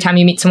every time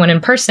you meet someone in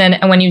person.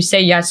 And when you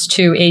say yes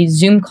to a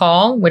Zoom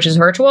call, which is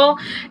virtual,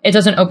 it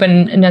doesn't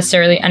open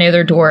necessarily any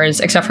other doors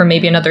except for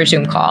maybe another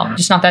Zoom call.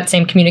 Just not that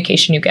same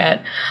communication you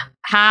get.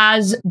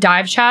 Has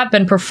Dive Chat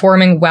been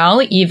performing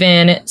well,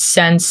 even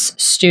since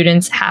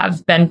students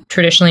have been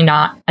traditionally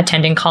not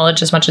attending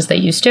college as much as they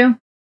used to?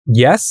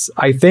 Yes,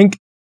 I think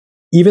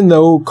even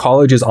though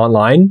college is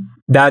online,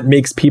 that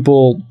makes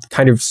people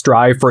kind of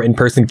strive for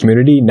in-person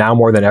community now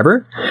more than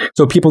ever.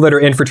 So people that are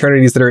in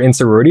fraternities, that are in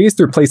sororities,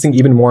 they're placing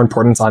even more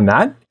importance on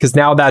that, because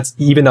now that's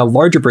even a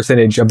larger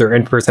percentage of their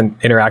in-person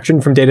interaction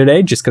from day to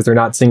day, just because they're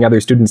not seeing other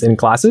students in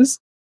classes.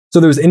 So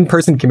those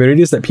in-person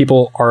communities that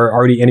people are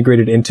already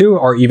integrated into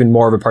are even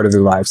more of a part of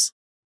their lives.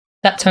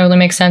 That totally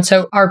makes sense.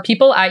 So are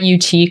people at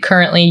UT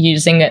currently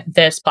using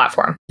this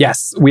platform?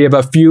 Yes, we have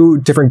a few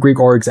different Greek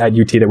orgs at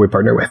UT that we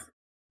partner with.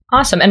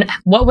 Awesome. And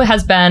what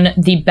has been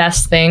the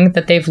best thing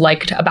that they've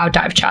liked about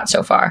Dive Chat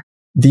so far?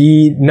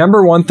 The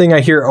number one thing I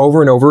hear over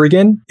and over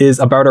again is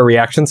about our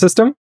reaction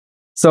system.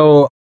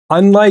 So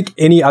unlike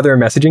any other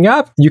messaging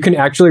app, you can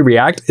actually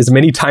react as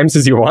many times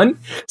as you want.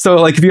 So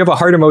like if you have a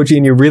heart emoji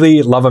and you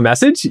really love a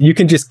message, you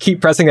can just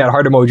keep pressing that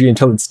heart emoji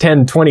until it's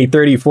 10, 20,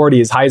 30, 40,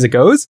 as high as it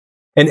goes.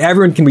 And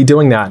everyone can be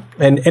doing that.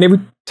 And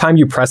every time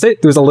you press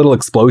it, there's a little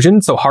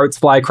explosion. So hearts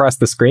fly across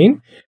the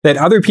screen that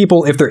other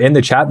people, if they're in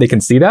the chat, they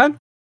can see that.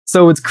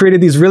 So it's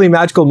created these really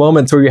magical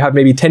moments where you have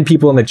maybe 10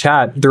 people in the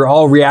chat. They're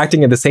all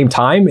reacting at the same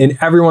time, and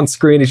everyone's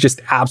screen is just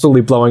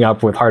absolutely blowing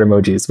up with heart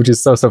emojis, which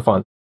is so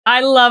fun.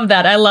 I love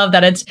that. I love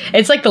that.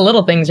 It's like the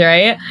little things,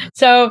 right?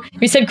 So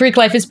you said Greek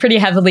Life is pretty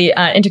heavily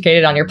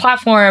integrated on your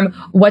platform.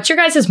 What's your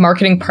guys'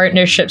 marketing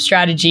partnership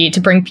strategy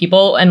to bring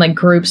people and like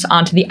groups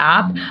onto the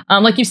app?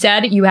 Like you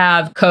said, you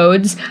have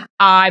codes.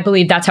 I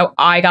believe that's how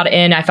I got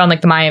in. I found like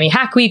the Miami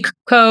Hack Week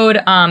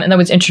code, and that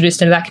was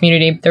introduced into that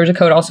community. There was a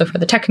code also for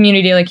the tech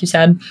community, like you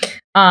said.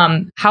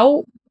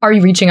 How are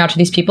you reaching out to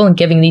these people and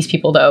giving these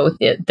people, though,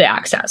 the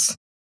access?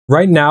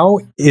 Right now,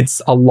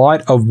 it's a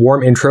lot of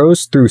warm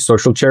intros through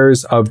social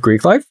chairs of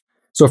Greek Life.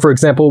 So for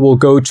example, we'll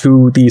go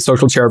to the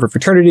social chair of a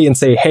fraternity and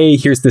say, hey,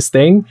 here's this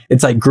thing.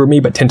 It's like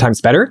GroupMe, but 10 times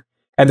better.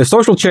 And the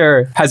social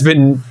chair has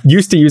been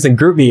used to using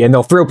GroupMe, and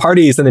they'll throw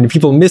parties and then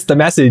people miss the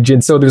message.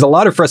 And so there's a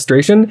lot of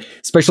frustration,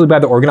 especially by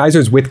the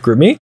organizers with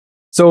GroupMe.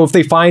 So if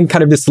they find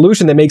kind of this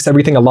solution that makes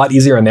everything a lot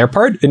easier on their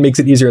part, it makes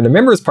it easier on the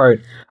members'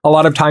 part, a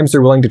lot of times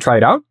they're willing to try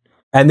it out.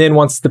 And then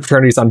once the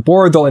fraternity is on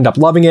board, they'll end up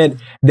loving it.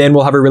 Then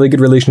we'll have a really good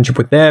relationship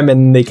with them,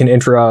 and they can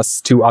intro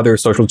us to other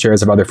social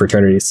chairs of other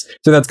fraternities.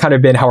 So that's kind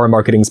of been how our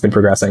marketing's been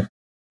progressing.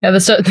 Yeah,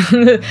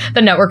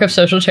 the network of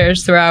social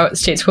chairs throughout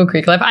State School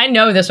Greek Life. I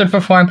know this would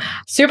perform.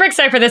 Super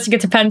excited for this to get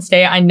to Penn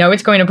State. I know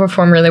it's going to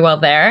perform really well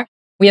there.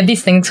 We have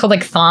these things called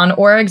like Thon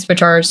orgs,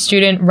 which are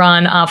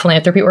student-run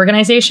philanthropy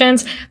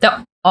organizations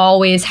that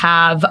always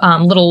have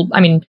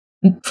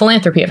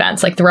philanthropy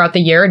events like throughout the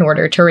year in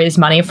order to raise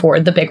money for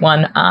the big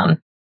one.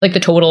 Like the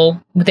total,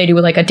 they do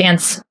like a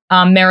dance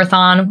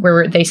marathon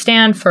where they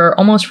stand for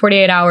almost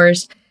 48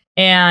 hours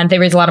and they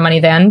raise a lot of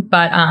money then.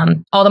 But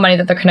all the money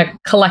that they're kind of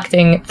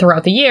collecting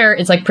throughout the year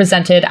is like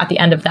presented at the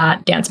end of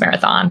that dance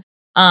marathon.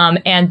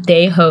 And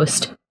they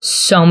host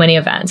so many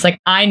events. Like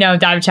I know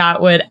Dive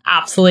Chat would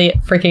absolutely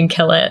freaking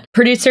kill it.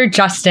 Producer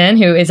Justin,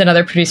 who is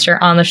another producer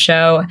on the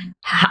show,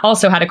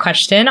 also had a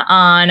question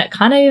on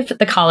kind of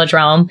the college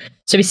realm.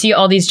 So we see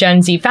all these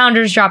Gen Z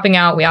founders dropping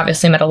out. We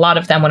obviously met a lot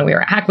of them when we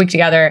were at Hack Week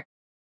together.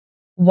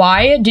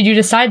 Why did you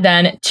decide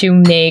then to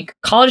make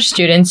college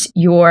students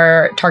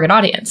your target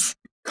audience?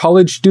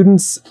 College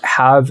students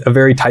have a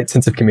very tight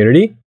sense of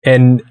community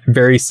and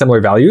very similar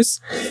values.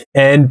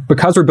 And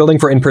because we're building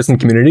for in-person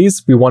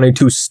communities, we wanted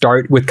to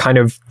start with kind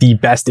of the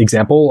best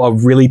example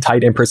of really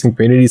tight in-person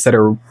communities that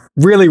are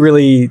really,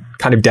 really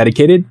kind of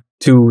dedicated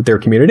to their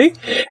community.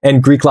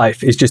 And Greek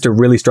Life is just a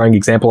really strong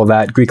example of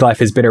that. Greek Life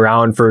has been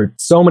around for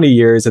so many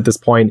years at this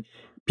point.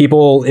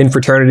 People in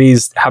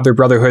fraternities have their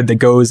brotherhood that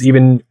goes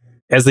even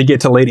as they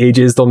get to late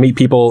ages. They'll meet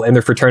people in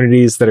their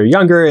fraternities that are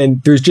younger. And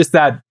there's just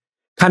that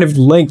kind of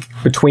link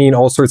between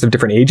all sorts of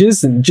different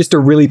ages and just a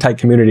really tight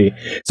community.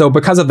 So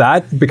because of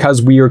that,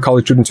 because we are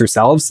college students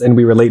ourselves and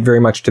we relate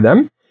very much to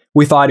them,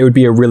 we thought it would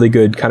be a really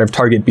good kind of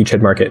target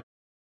beachhead market.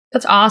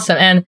 That's awesome.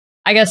 And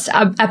I guess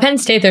at Penn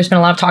State, there's been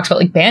a lot of talks about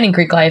like banning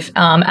Greek Life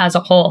as a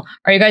whole.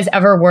 Are you guys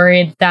ever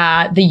worried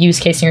that the use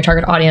case in your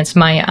target audience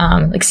might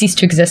like cease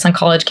to exist on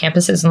college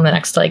campuses in the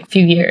next like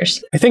few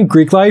years? I think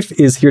Greek Life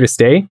is here to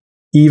stay.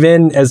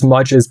 Even as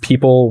much as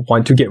people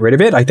want to get rid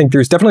of it, I think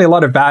there's definitely a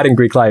lot of bad in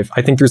Greek Life.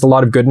 I think there's a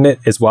lot of good in it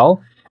as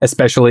well,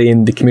 especially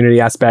in the community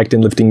aspect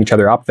and lifting each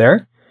other up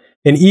there.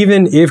 And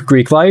even if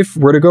Greek Life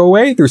were to go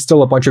away, there's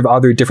still a bunch of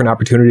other different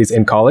opportunities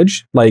in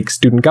college, like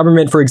student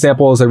government, for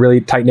example, is a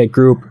really tight-knit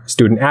group,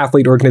 student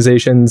athlete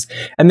organizations,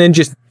 and then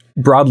just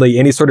broadly,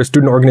 any sort of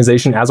student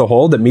organization as a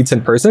whole that meets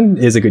in person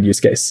is a good use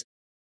case.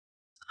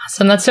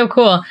 Awesome. That's so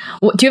cool.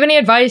 Do you have any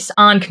advice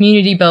on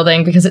community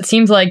building? Because it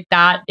seems like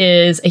that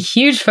is a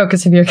huge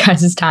focus of your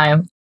guys'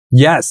 time.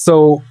 Yes.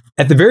 So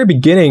at the very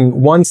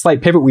beginning, one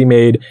slight pivot we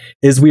made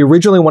is we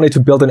originally wanted to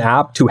build an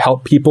app to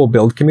help people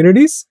build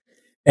communities.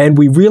 And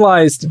we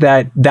realized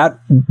that that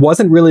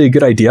wasn't really a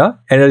good idea.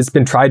 And it has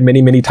been tried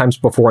many, many times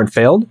before and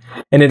failed.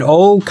 And it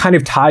all kind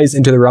of ties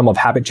into the realm of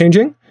habit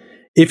changing.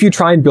 If you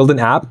try and build an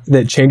app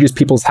that changes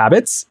people's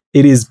habits,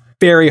 it is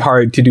very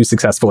hard to do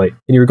successfully.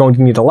 And you're going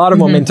to need a lot of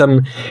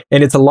momentum.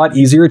 And it's a lot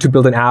easier to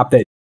build an app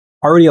that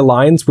already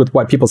aligns with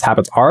what people's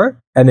habits are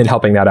and then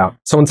helping that out.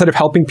 So instead of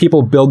helping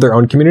people build their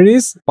own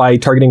communities by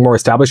targeting more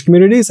established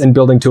communities and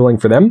building tooling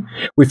for them,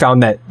 we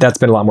found that that's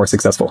been a lot more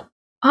successful.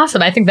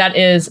 Awesome. I think that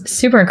is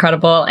super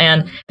incredible.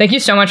 And thank you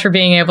so much for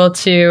being able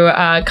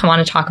to come on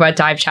and talk about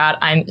Dive Chat.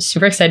 I'm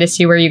super excited to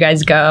see where you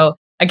guys go.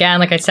 Again,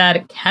 like I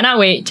said, cannot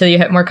wait till you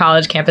hit more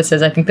college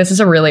campuses. I think this is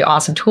a really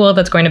awesome tool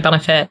that's going to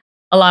benefit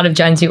a lot of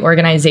Gen Z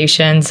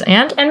organizations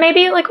and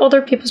maybe like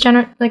older people's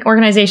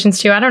organizations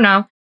too. I don't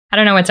know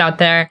what's out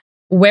there.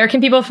 Where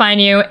can people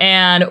find you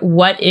and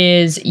what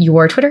is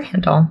your Twitter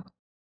handle?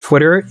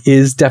 Twitter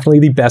is definitely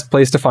the best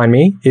place to find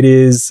me. It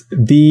is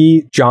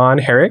the John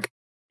Herrick,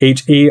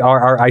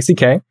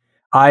 Herrick.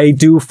 I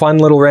do fun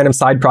little random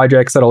side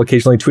projects that I'll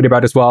occasionally tweet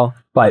about as well,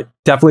 but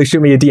definitely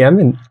shoot me a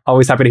DM and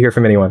always happy to hear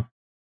from anyone.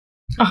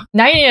 Oh,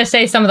 now you need to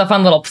say some of the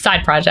fun little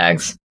side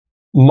projects.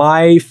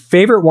 My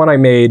favorite one I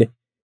made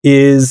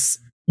is,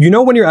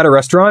 when you're at a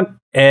restaurant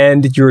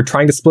and you're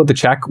trying to split the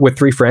check with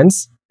 3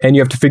 friends and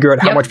you have to figure out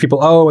how much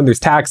people owe and there's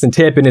tax and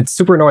tip and it's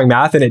super annoying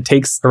math and it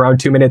takes around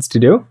 2 minutes to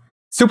do.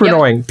 Super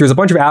annoying. There's a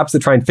bunch of apps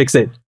that try and fix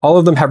it. All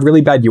of them have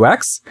really bad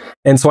UX.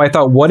 And so I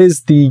thought, what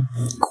is the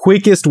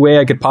quickest way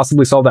I could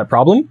possibly solve that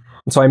problem?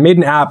 And so I made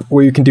an app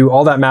where you can do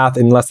all that math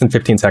in less than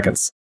 15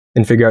 seconds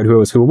and figure out who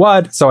owes who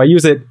what. So I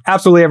use it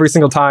absolutely every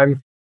single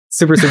time.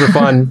 Super, super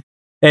fun.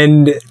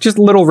 And just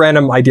little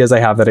random ideas I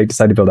have that I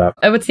decided to build out.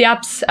 What's the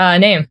app's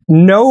name?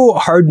 No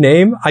hard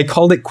name. I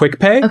called it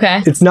QuickPay.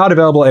 Okay. It's not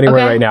available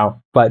anywhere right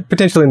now, but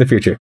potentially in the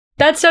future.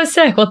 That's so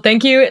sick. Well,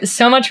 thank you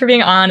so much for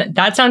being on.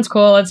 That sounds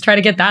cool. Let's try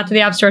to get that to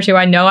the App Store too.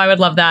 I know I would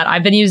love that.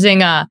 I've been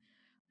using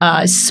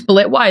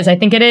Splitwise, I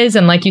think it is.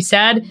 And like you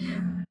said,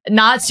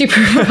 not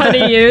super fun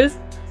to use.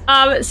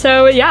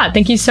 So yeah,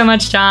 thank you so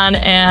much, John.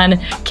 And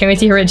can't wait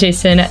to hear what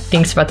Jason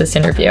thinks about this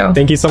interview.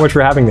 Thank you so much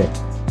for having me.